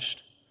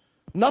astonished.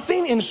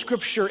 Nothing in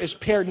Scripture is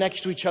paired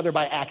next to each other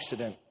by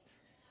accident.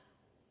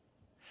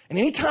 And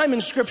anytime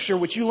in Scripture,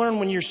 which you learn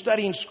when you're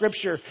studying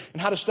Scripture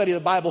and how to study the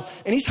Bible,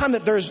 anytime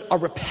that there's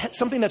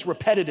something that's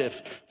repetitive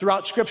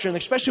throughout Scripture, and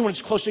especially when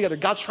it's close together,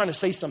 God's trying to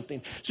say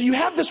something. So you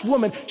have this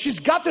woman, she's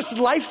got this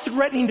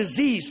life-threatening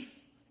disease,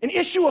 an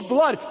issue of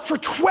blood for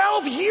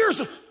 12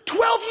 years.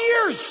 12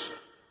 years!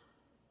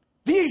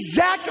 The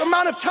exact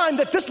amount of time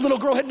that this little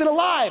girl had been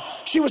alive.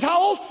 She was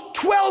how old?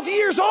 12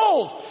 years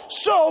old.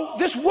 So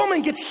this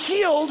woman gets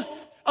healed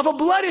of a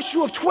blood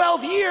issue of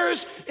 12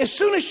 years. As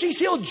soon as she's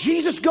healed,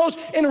 Jesus goes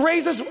and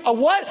raises a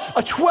what?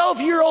 A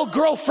 12-year-old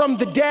girl from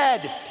the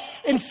dead.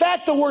 In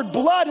fact, the word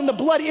blood and the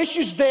blood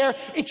issues there,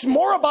 it's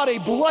more about a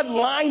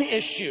bloodline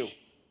issue.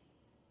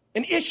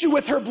 An issue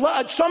with her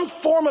blood, some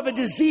form of a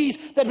disease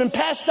that had been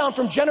passed down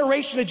from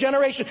generation to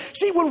generation.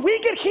 See, when we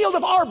get healed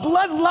of our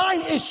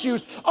bloodline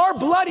issues, our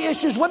blood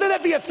issues, whether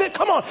that be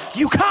come on,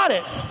 you caught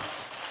it.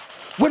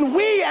 When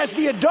we, as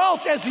the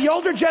adults, as the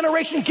older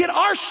generation, get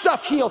our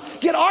stuff healed,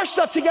 get our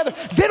stuff together,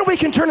 then we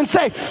can turn and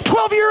say,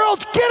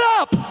 12-year-olds, get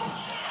up!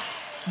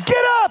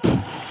 Get up!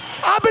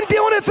 I've been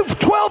doing it for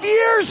 12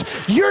 years.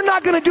 You're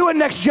not going to do it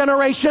next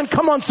generation.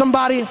 Come on,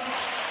 somebody.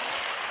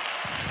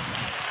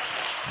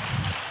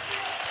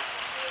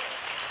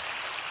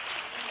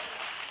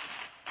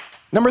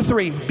 Number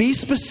 3, be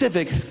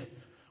specific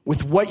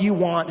with what you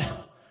want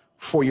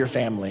for your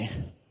family.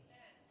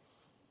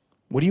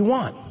 What do you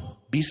want?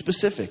 Be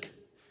specific.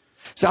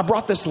 So I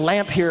brought this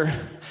lamp here.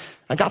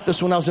 I got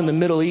this when I was in the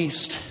Middle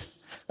East,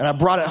 and I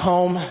brought it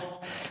home,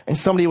 and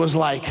somebody was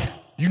like,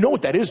 you know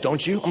what that is,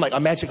 don't you? I'm like, a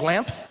magic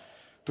lamp?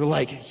 They're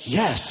like,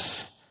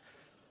 yes.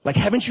 Like,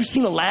 haven't you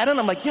seen Aladdin?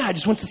 I'm like, yeah, I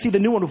just went to see the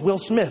new one with Will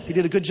Smith. He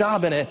did a good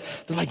job in it.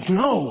 They're like,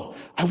 no,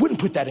 I wouldn't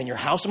put that in your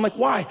house. I'm like,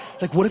 why?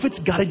 Like, what if it's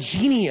got a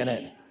genie in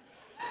it?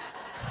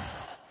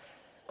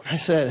 I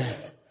said,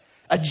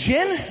 a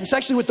jinn? It's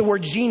actually what the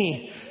word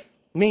genie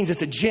means.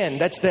 It's a jinn.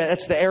 That's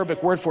the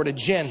Arabic word for it, a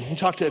jinn. You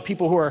talk to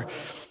people who are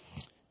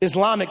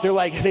Islamic, they're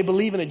like, they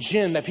believe in a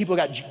jinn, that people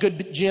got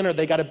good jinn or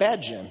they got a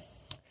bad jinn.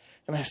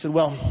 And I said,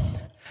 well,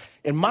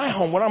 in my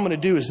home, what I'm going to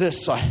do is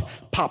this. So I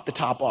popped the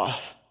top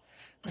off.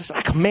 I said,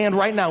 I command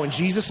right now in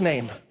Jesus'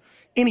 name,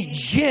 any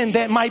jinn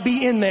that might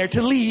be in there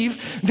to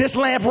leave this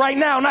lamp right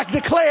now. And I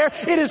declare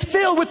it is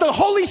filled with the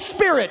Holy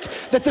Spirit,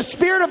 that the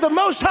Spirit of the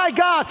Most High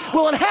God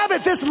will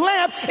inhabit this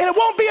lamp. And it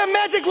won't be a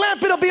magic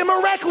lamp. It'll be a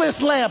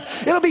miraculous lamp.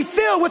 It'll be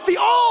filled with the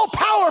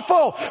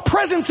all-powerful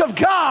presence of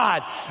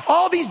God.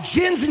 All these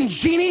jinns and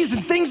genies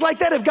and things like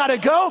that have got to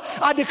go.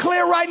 I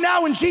declare right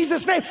now in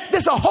Jesus' name,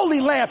 this is a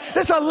holy lamp.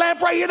 This is a lamp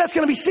right here that's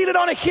going to be seated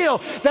on a hill,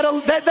 that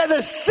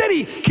the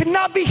city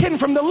cannot be hidden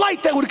from the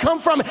light that would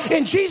come from it.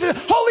 In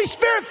Jesus, Holy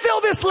Spirit,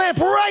 fill this lamp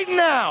right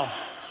now.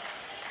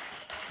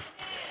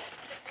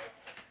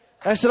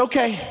 I said,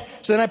 okay.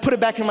 So then I put it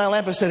back in my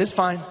lamp. I said, it's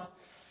fine.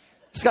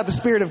 It's got the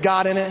Spirit of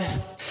God in it.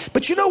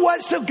 But you know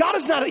what? So God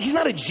is he's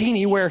not a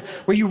genie where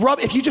you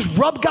if you just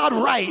rub God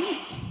right,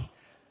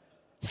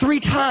 3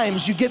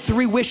 times, you get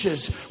 3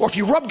 wishes. Or if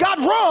you rub God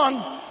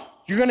wrong,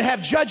 you're gonna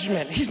have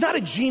judgment. He's not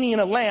a genie in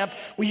a lamp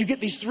where you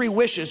get these 3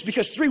 wishes,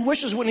 because 3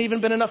 wishes wouldn't even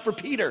been enough for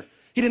Peter.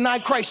 He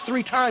denied Christ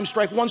 3 times,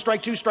 strike 1,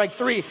 strike 2, strike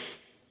 3.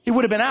 He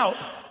would have been out.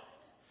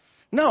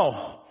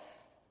 No,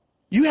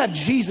 you have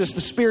Jesus,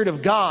 the Spirit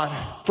of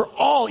God, for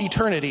all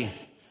eternity.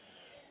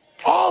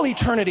 All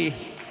eternity.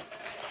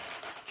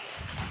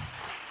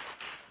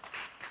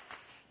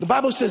 The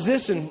Bible says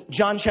this in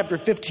John chapter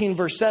 15,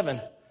 verse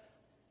 7.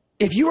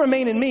 If you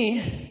remain in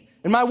me,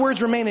 and my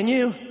words remain in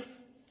you,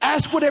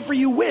 ask whatever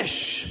you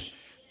wish,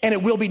 and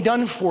it will be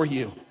done for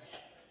you.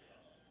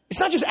 It's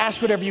not just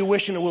ask whatever you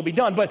wish and it will be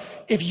done, but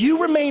if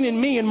you remain in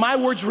me and my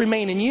words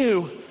remain in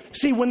you,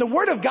 see, when the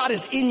word of God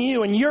is in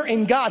you and you're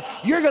in God,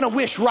 you're gonna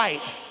wish right.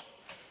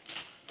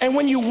 And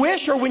when you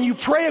wish or when you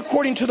pray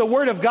according to the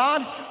word of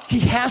God, he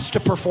has to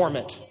perform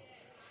it.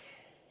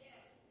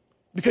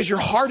 Because your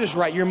heart is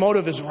right, your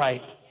motive is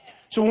right.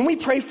 So when we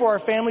pray for our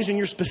families and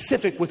you're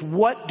specific with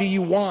what do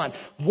you want?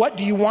 What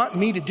do you want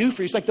me to do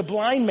for you? It's like the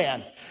blind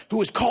man who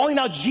was calling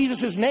out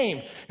Jesus' name.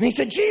 And he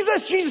said,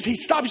 Jesus, Jesus. He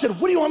stopped. He said,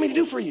 what do you want me to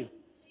do for you?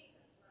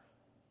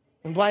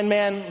 And the blind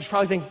man was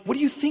probably thinking, what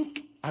do you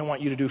think I want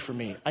you to do for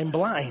me? I'm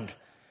blind.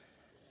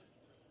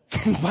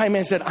 And the blind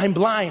man said, I'm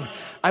blind.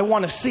 I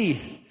want to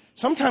see.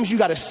 Sometimes you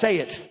got to say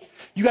it.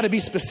 You got to be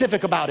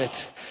specific about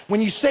it.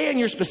 When you say it and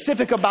you're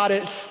specific about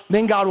it,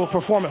 then God will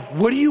perform it.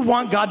 What do you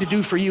want God to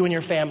do for you and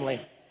your family?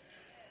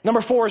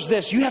 Number 4 is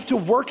this. You have to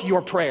work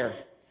your prayer.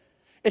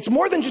 It's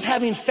more than just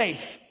having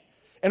faith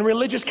and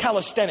religious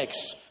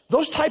calisthenics.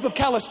 Those type of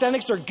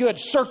calisthenics are good.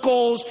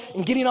 Circles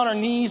and getting on our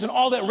knees and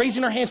all that,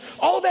 raising our hands.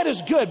 All of that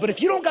is good. But if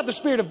you don't got the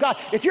Spirit of God,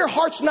 if your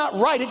heart's not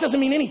right, it doesn't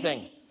mean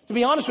anything. To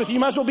be honest with you, you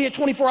might as well be at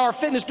 24-hour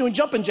fitness doing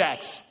jumping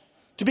jacks.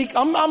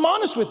 I'm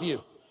honest with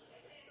you.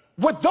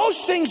 What those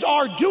things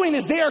are doing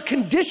is they are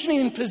conditioning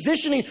and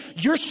positioning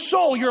your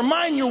soul, your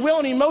mind, your will,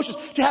 and emotions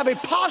to have a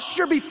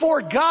posture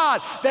before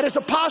God that is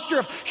a posture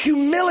of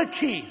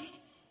humility.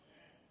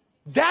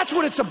 That's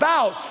what it's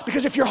about.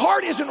 Because if your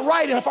heart isn't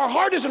right, and if our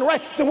heart isn't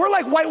right, then we're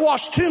like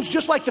whitewashed tombs,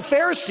 just like the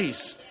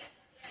Pharisees.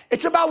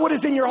 It's about what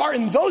is in your heart,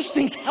 and those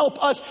things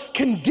help us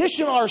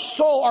condition our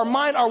soul, our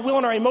mind, our will,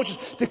 and our emotions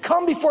to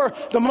come before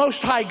the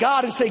Most High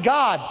God and say,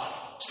 God,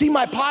 see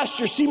my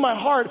posture, see my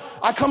heart.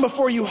 I come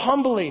before you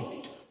humbly.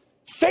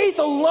 Faith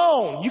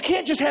alone, you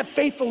can't just have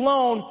faith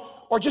alone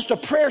or just a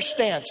prayer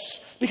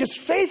stance, because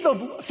faith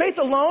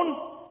alone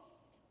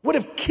would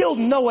have killed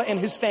Noah and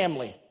his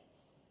family.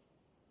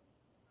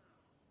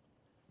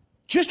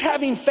 Just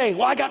having faith.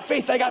 Well, I got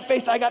faith, I got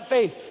faith, I got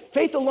faith.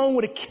 Faith alone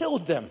would have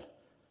killed them.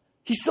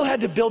 He still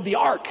had to build the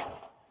ark. You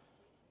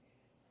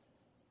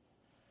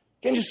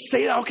can't just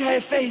say, okay, I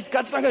have faith.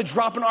 God's not going to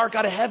drop an ark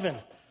out of heaven.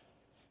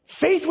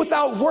 Faith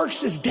without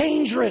works is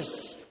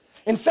dangerous.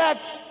 In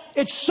fact,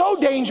 it's so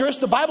dangerous,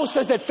 the Bible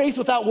says that faith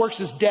without works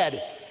is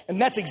dead.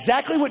 And that's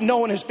exactly what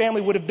Noah and his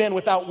family would have been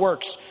without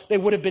works. They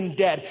would have been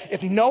dead.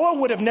 If Noah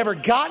would have never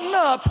gotten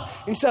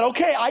up and said,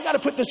 okay, I got to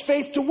put this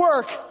faith to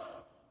work,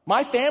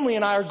 my family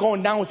and I are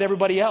going down with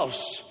everybody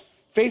else.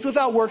 Faith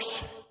without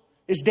works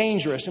is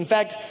dangerous. In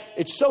fact,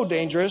 it's so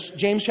dangerous,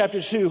 James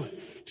chapter 2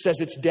 says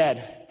it's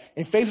dead.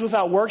 And faith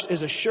without works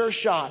is a sure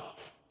shot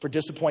for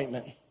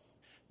disappointment.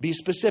 Be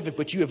specific,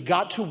 but you have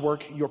got to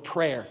work your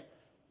prayer.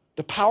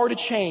 The power to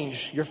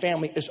change your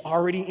family is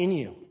already in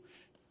you.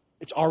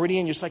 It's already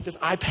in you. It's like this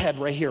iPad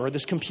right here or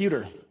this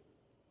computer.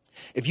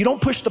 If you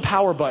don't push the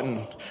power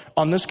button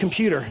on this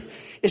computer,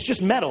 it's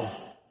just metal.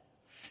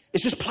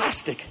 It's just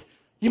plastic.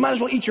 You might as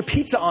well eat your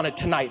pizza on it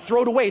tonight.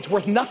 Throw it away. It's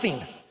worth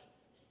nothing.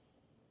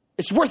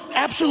 It's worth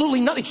absolutely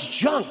nothing. It's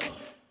junk.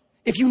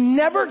 If you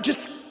never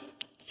just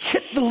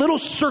hit the little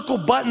circle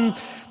button,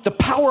 the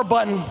power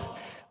button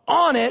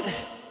on it,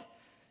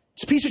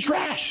 it's a piece of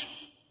trash.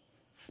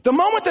 The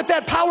moment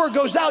that power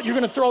goes out, you're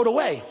going to throw it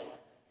away.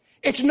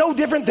 It's no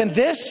different than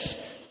this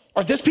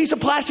or this piece of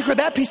plastic or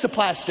that piece of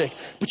plastic.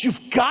 But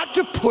you've got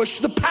to push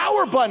the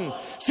power button.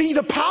 See,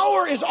 the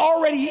power is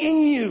already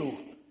in you.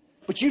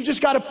 But you've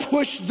just got to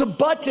push the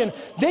button.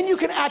 Then you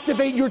can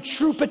activate your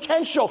true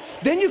potential.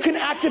 Then you can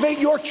activate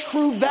your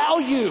true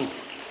value.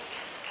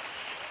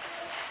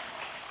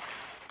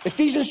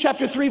 Ephesians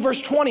chapter 3,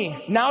 verse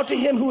 20. Now to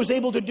him who is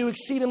able to do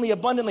exceedingly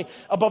abundantly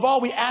above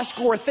all we ask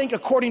or think,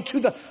 according to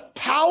the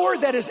power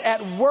that is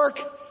at work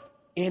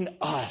in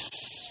us.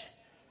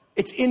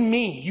 It's in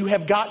me. You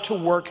have got to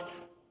work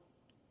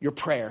your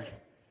prayer.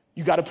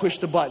 You got to push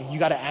the button. You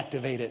got to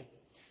activate it.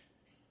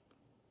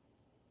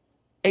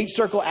 8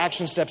 circle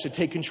action steps to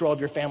take control of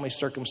your family's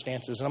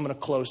circumstances. And I'm going to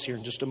close here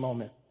in just a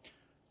moment.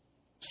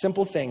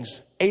 Simple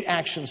things. 8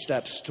 action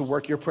steps to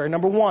work your prayer.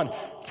 Number 1,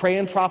 pray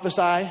and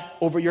prophesy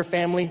over your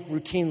family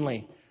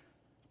routinely.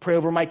 Pray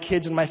over my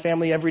kids and my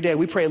family every day.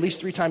 We pray at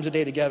least 3 times a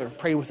day together.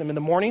 Pray with them in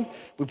the morning.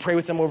 We pray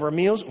with them over our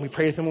meals. And we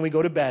pray with them when we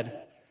go to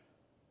bed.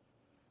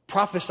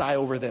 Prophesy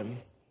over them.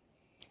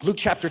 Luke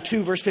chapter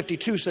 2, verse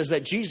 52 says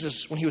that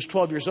Jesus, when he was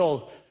 12 years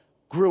old,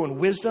 grew in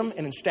wisdom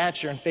and in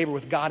stature and favor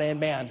with God and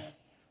man.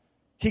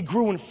 He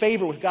grew in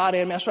favor with God,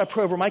 and that's what I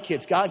pray over my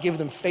kids. God give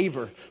them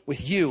favor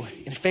with you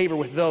and favor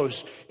with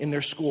those in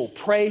their school.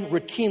 Pray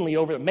routinely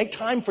over them. Make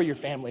time for your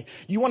family.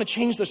 You want to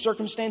change the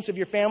circumstance of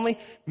your family?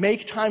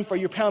 Make time for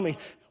your family.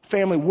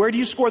 Where do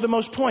you score the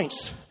most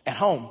points? At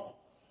home.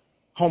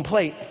 Home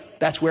plate.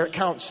 That's where it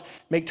counts.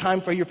 Make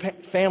time for your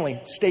family.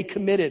 Stay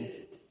committed.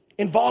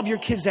 Involve your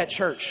kids at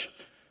church.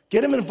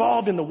 Get them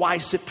involved in the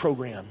YSIP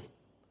program.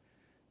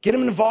 Get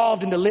them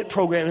involved in the LIT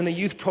program, in the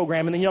youth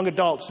program, in the young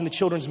adults, in the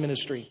children's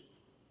ministry.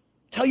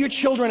 Tell your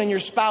children and your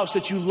spouse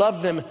that you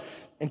love them,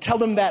 and tell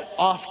them that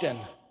often.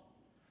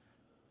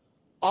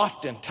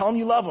 Often. Tell them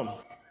you love them.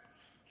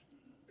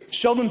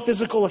 Show them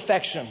physical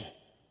affection.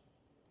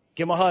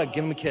 Give them a hug.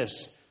 Give them a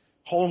kiss.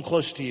 Hold them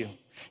close to you.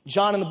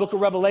 John in the book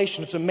of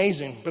Revelation, it's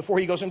amazing. Before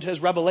he goes into his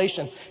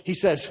revelation, he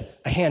says,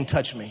 a hand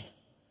touched me.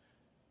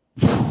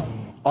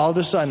 All of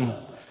a sudden,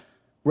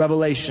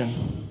 revelation.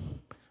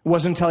 It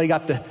wasn't until he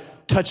got the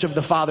touch of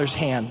the Father's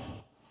hand.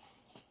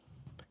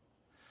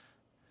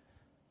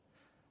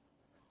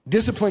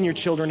 Discipline your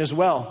children as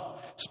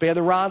well. Spare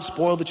the rod,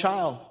 spoil the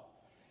child.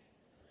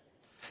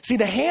 See,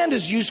 the hand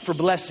is used for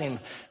blessing.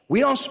 We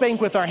don't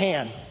spank with our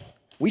hand.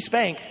 We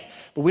spank,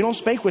 but we don't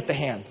spank with the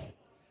hand.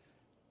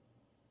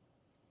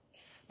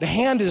 The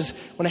hand is,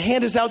 when a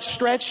hand is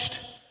outstretched,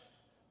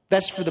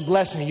 that's for the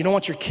blessing. You don't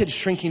want your kids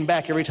shrinking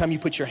back every time you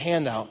put your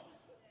hand out.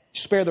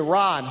 Spare the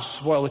rod,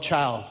 spoil the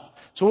child.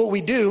 So what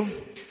we do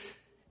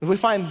is we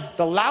find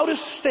the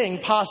loudest thing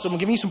possible. I'm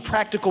giving you some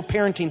practical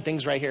parenting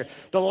things right here.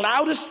 The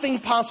loudest thing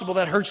possible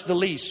that hurts the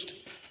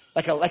least.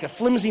 Like a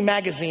flimsy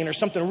magazine or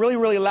something really,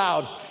 really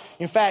loud.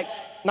 In fact,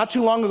 not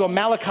too long ago,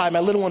 Malachi, my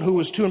little one who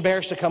was too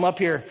embarrassed to come up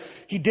here,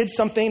 he did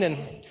something and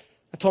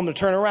I told him to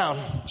turn around.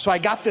 So I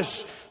got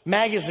this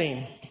magazine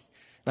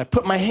and I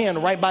put my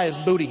hand right by his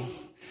booty.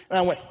 And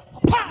I went,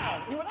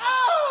 pow! He went,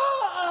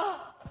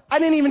 ah! I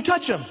didn't even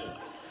touch him.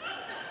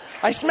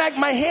 I smacked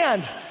my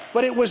hand,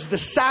 but it was the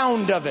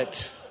sound of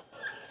it.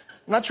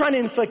 I'm not trying to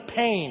inflict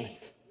pain.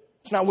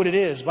 It's not what it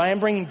is, but I am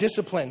bringing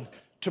discipline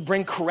to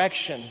bring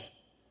correction.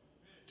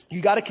 You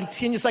got to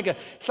continue.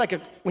 It's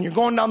like when you're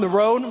going down the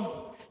road,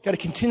 you got to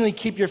continually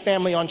keep your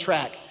family on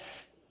track.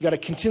 You got to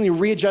continually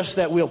readjust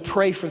that wheel.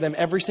 Pray for them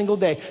every single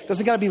day. It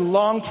doesn't got to be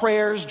long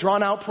prayers,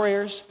 drawn out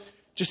prayers.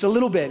 Just a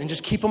little bit and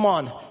just keep them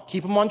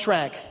on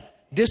track.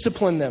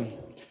 Discipline them.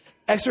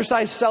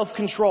 Exercise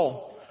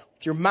self-control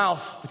with your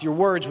mouth, with your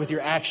words, with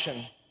your action.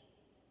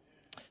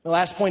 The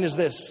last point is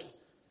this.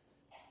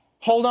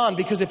 Hold on,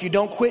 because if you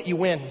don't quit, you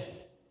win.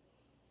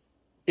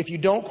 If you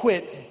don't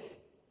quit,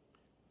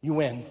 you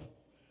win.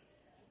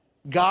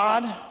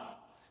 God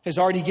has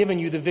already given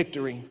you the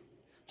victory.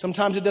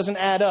 Sometimes it doesn't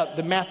add up.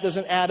 The math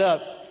doesn't add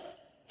up.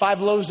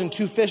 5 loaves and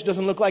 2 fish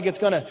doesn't look like it's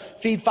going to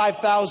feed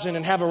 5,000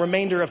 and have a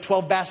remainder of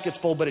 12 baskets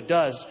full, but it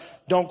does.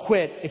 Don't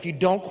quit. If you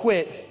don't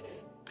quit,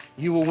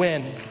 you will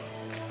win.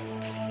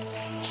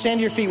 Stand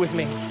to your feet with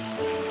me.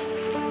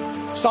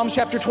 Psalms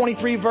chapter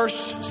 23,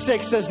 verse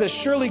 6 says this,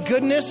 surely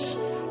goodness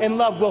and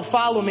love will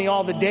follow me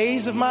all the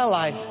days of my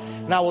life,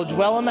 and I will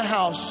dwell in the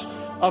house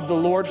of the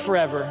Lord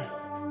forever.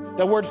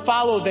 The word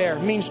follow there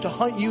means to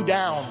hunt you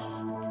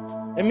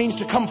down. It means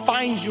to come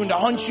find you and to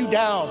hunt you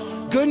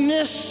down.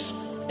 Goodness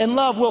and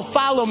love will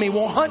follow me,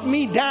 will hunt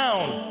me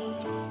down.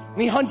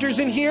 Any hunters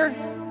in here?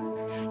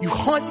 You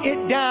hunt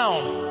it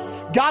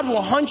down. God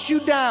will hunt you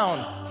down.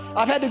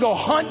 I've had to go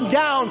hunt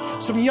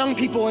down some young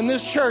people in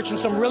this church in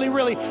some really,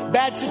 really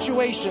bad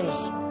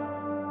situations.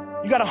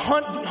 You got to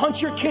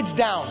hunt your kids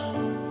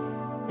down.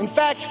 In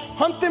fact,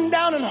 hunt them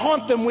down and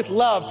haunt them with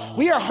love.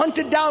 We are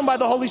hunted down by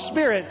the Holy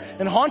Spirit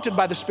and haunted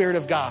by the Spirit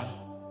of God.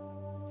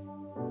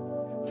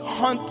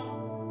 Hunt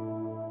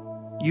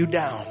you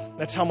down.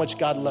 That's how much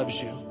God loves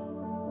you.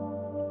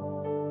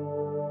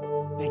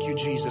 Thank you,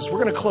 Jesus.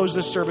 We're going to close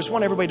this service. I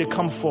want everybody to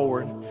come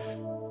forward.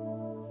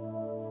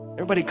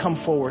 Everybody come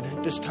forward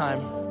at this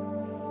time.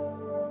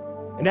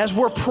 And as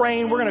we're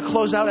praying, we're going to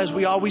close out as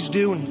we always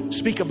do and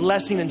speak a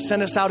blessing and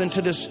send us out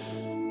into this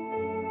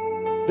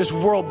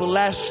world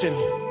blessed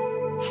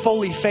and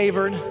fully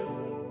favored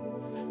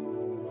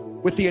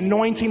with the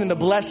anointing and the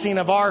blessing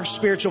of our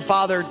spiritual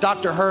father,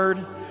 Dr.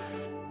 Hurd.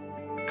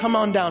 Come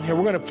on down here.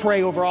 We're going to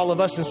pray over all of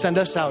us and send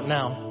us out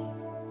now.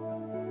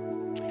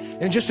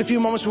 And in just a few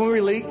moments when we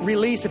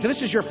release, if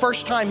this is your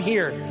first time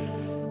here,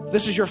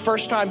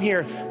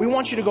 we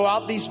want you to go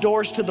out these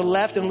doors to the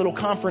left in a little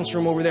conference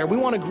room over there. We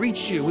want to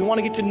greet you. We want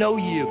to get to know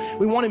you.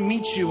 We want to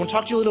meet you. We want to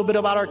talk to you a little bit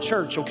about our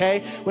church,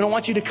 okay? We don't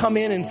want you to come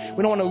in and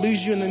we don't want to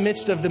lose you in the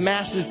midst of the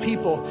masses of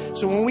people.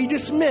 So when we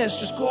dismiss,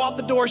 just go out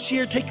the doors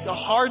here, take a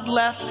hard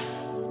left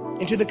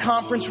into the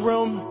conference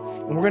room,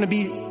 and we're going to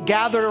be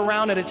gathered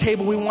around at a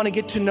table. We want to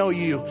get to know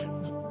you.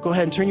 Go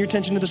ahead and turn your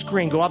attention to the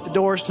screen. Go out the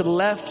doors to the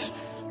left,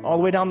 all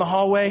the way down the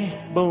hallway.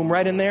 Boom,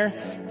 right in there.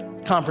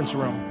 Conference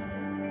room.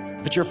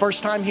 If it's your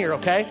first time here,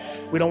 okay?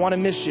 We don't want to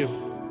miss you. We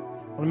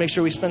want to make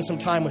sure we spend some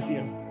time with you.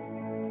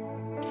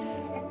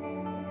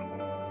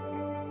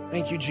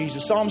 Thank you,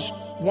 Jesus. Psalms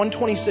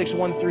 126,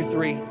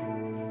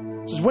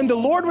 1-3. It says, when the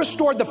Lord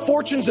restored the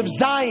fortunes of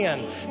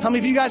Zion. How many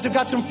of you guys have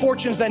got some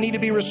fortunes that need to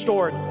be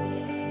restored?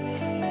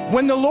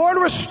 when the Lord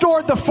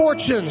restored the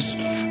fortunes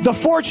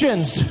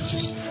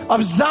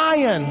of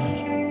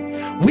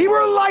Zion, we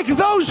were like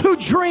those who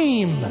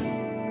dream.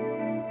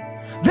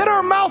 Then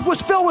our mouth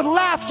was filled with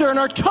laughter and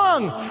our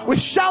tongue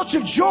with shouts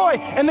of joy.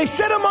 And they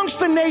said amongst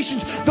the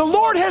nations, the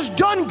Lord has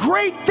done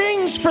great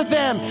things for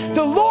them.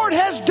 The Lord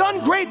has done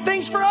great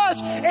things for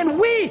us, and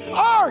we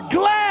are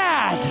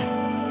glad.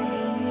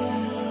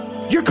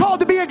 You're called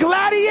to be a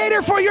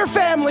gladiator for your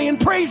family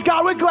and praise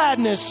God with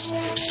gladness.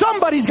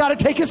 Somebody's got to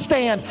take a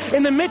stand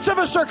in the midst of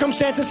a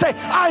circumstance and say,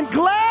 I'm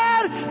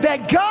glad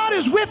that God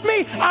is with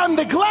me. I'm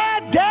the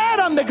glad dad.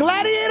 I'm the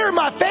gladiator of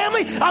my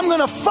family. I'm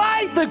going to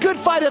fight the good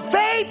fight of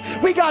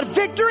faith. We got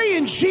victory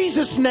in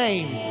Jesus'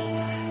 name.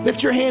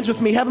 Lift your hands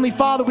with me. Heavenly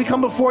Father, we come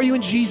before you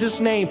in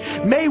Jesus' name.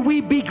 May we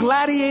be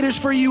gladiators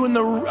for you in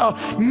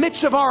the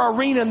midst of our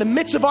arena, in the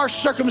midst of our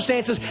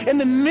circumstances, in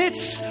the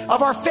midst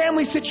of our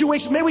family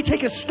situations. May we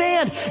take a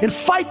stand and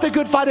fight the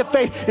good fight of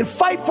faith and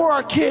fight for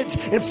our kids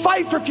and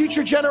fight for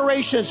future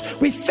generations.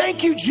 We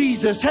thank you,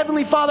 Jesus.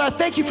 Heavenly Father, I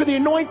thank you for the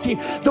anointing,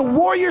 the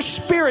warrior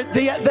spirit,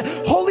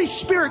 the Holy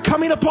Spirit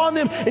coming upon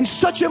them in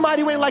such a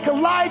mighty way, like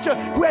Elijah,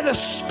 who had a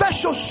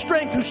special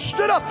strength, who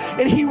stood up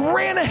and he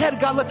ran ahead.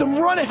 God, let them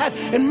run ahead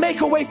and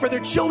make a way for their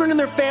children and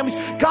their families.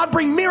 God,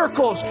 bring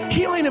miracles,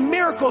 healing and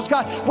miracles,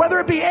 God, whether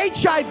it be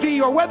HIV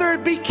or whether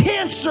it be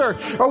cancer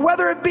or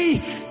whether it be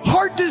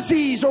heart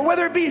disease or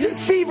whether it be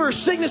fever,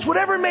 sickness,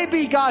 whatever it may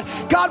be, God.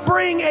 God,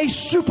 bring a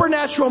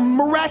supernatural,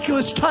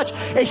 miraculous touch,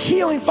 a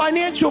healing,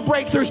 financial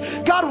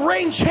breakthroughs. God,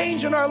 rain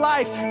change in our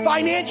life,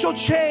 financial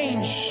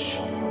change,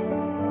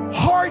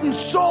 heart and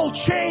soul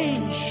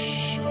change.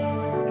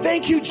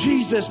 Thank you,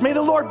 Jesus. May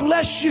the Lord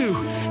bless you,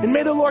 and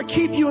may the Lord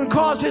keep you and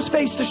cause his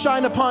face to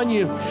shine upon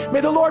you. May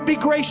the Lord be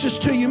gracious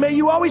to you. May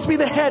you always be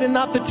the head and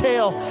not the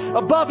tail,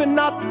 above and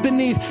not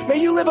beneath.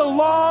 May you live a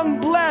long,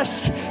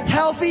 blessed,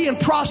 healthy, and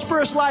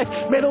prosperous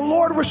life. May the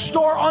Lord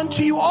restore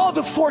unto you all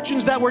the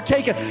fortunes that were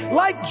taken.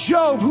 Like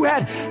Job, who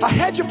had a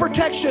hedge of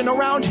protection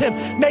around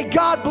him, may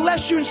God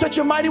bless you in such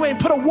a mighty way and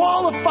put a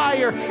wall of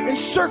fire,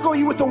 encircle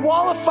you with a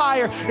wall of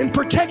fire, and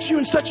protect you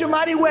in such a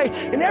mighty way.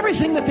 And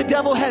everything that the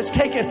devil has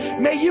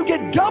taken, may you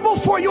get double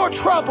for your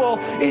trouble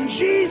in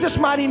Jesus'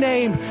 mighty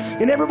name.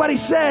 And everybody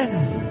said,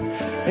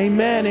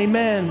 amen,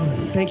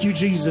 amen. Thank you,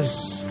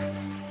 Jesus.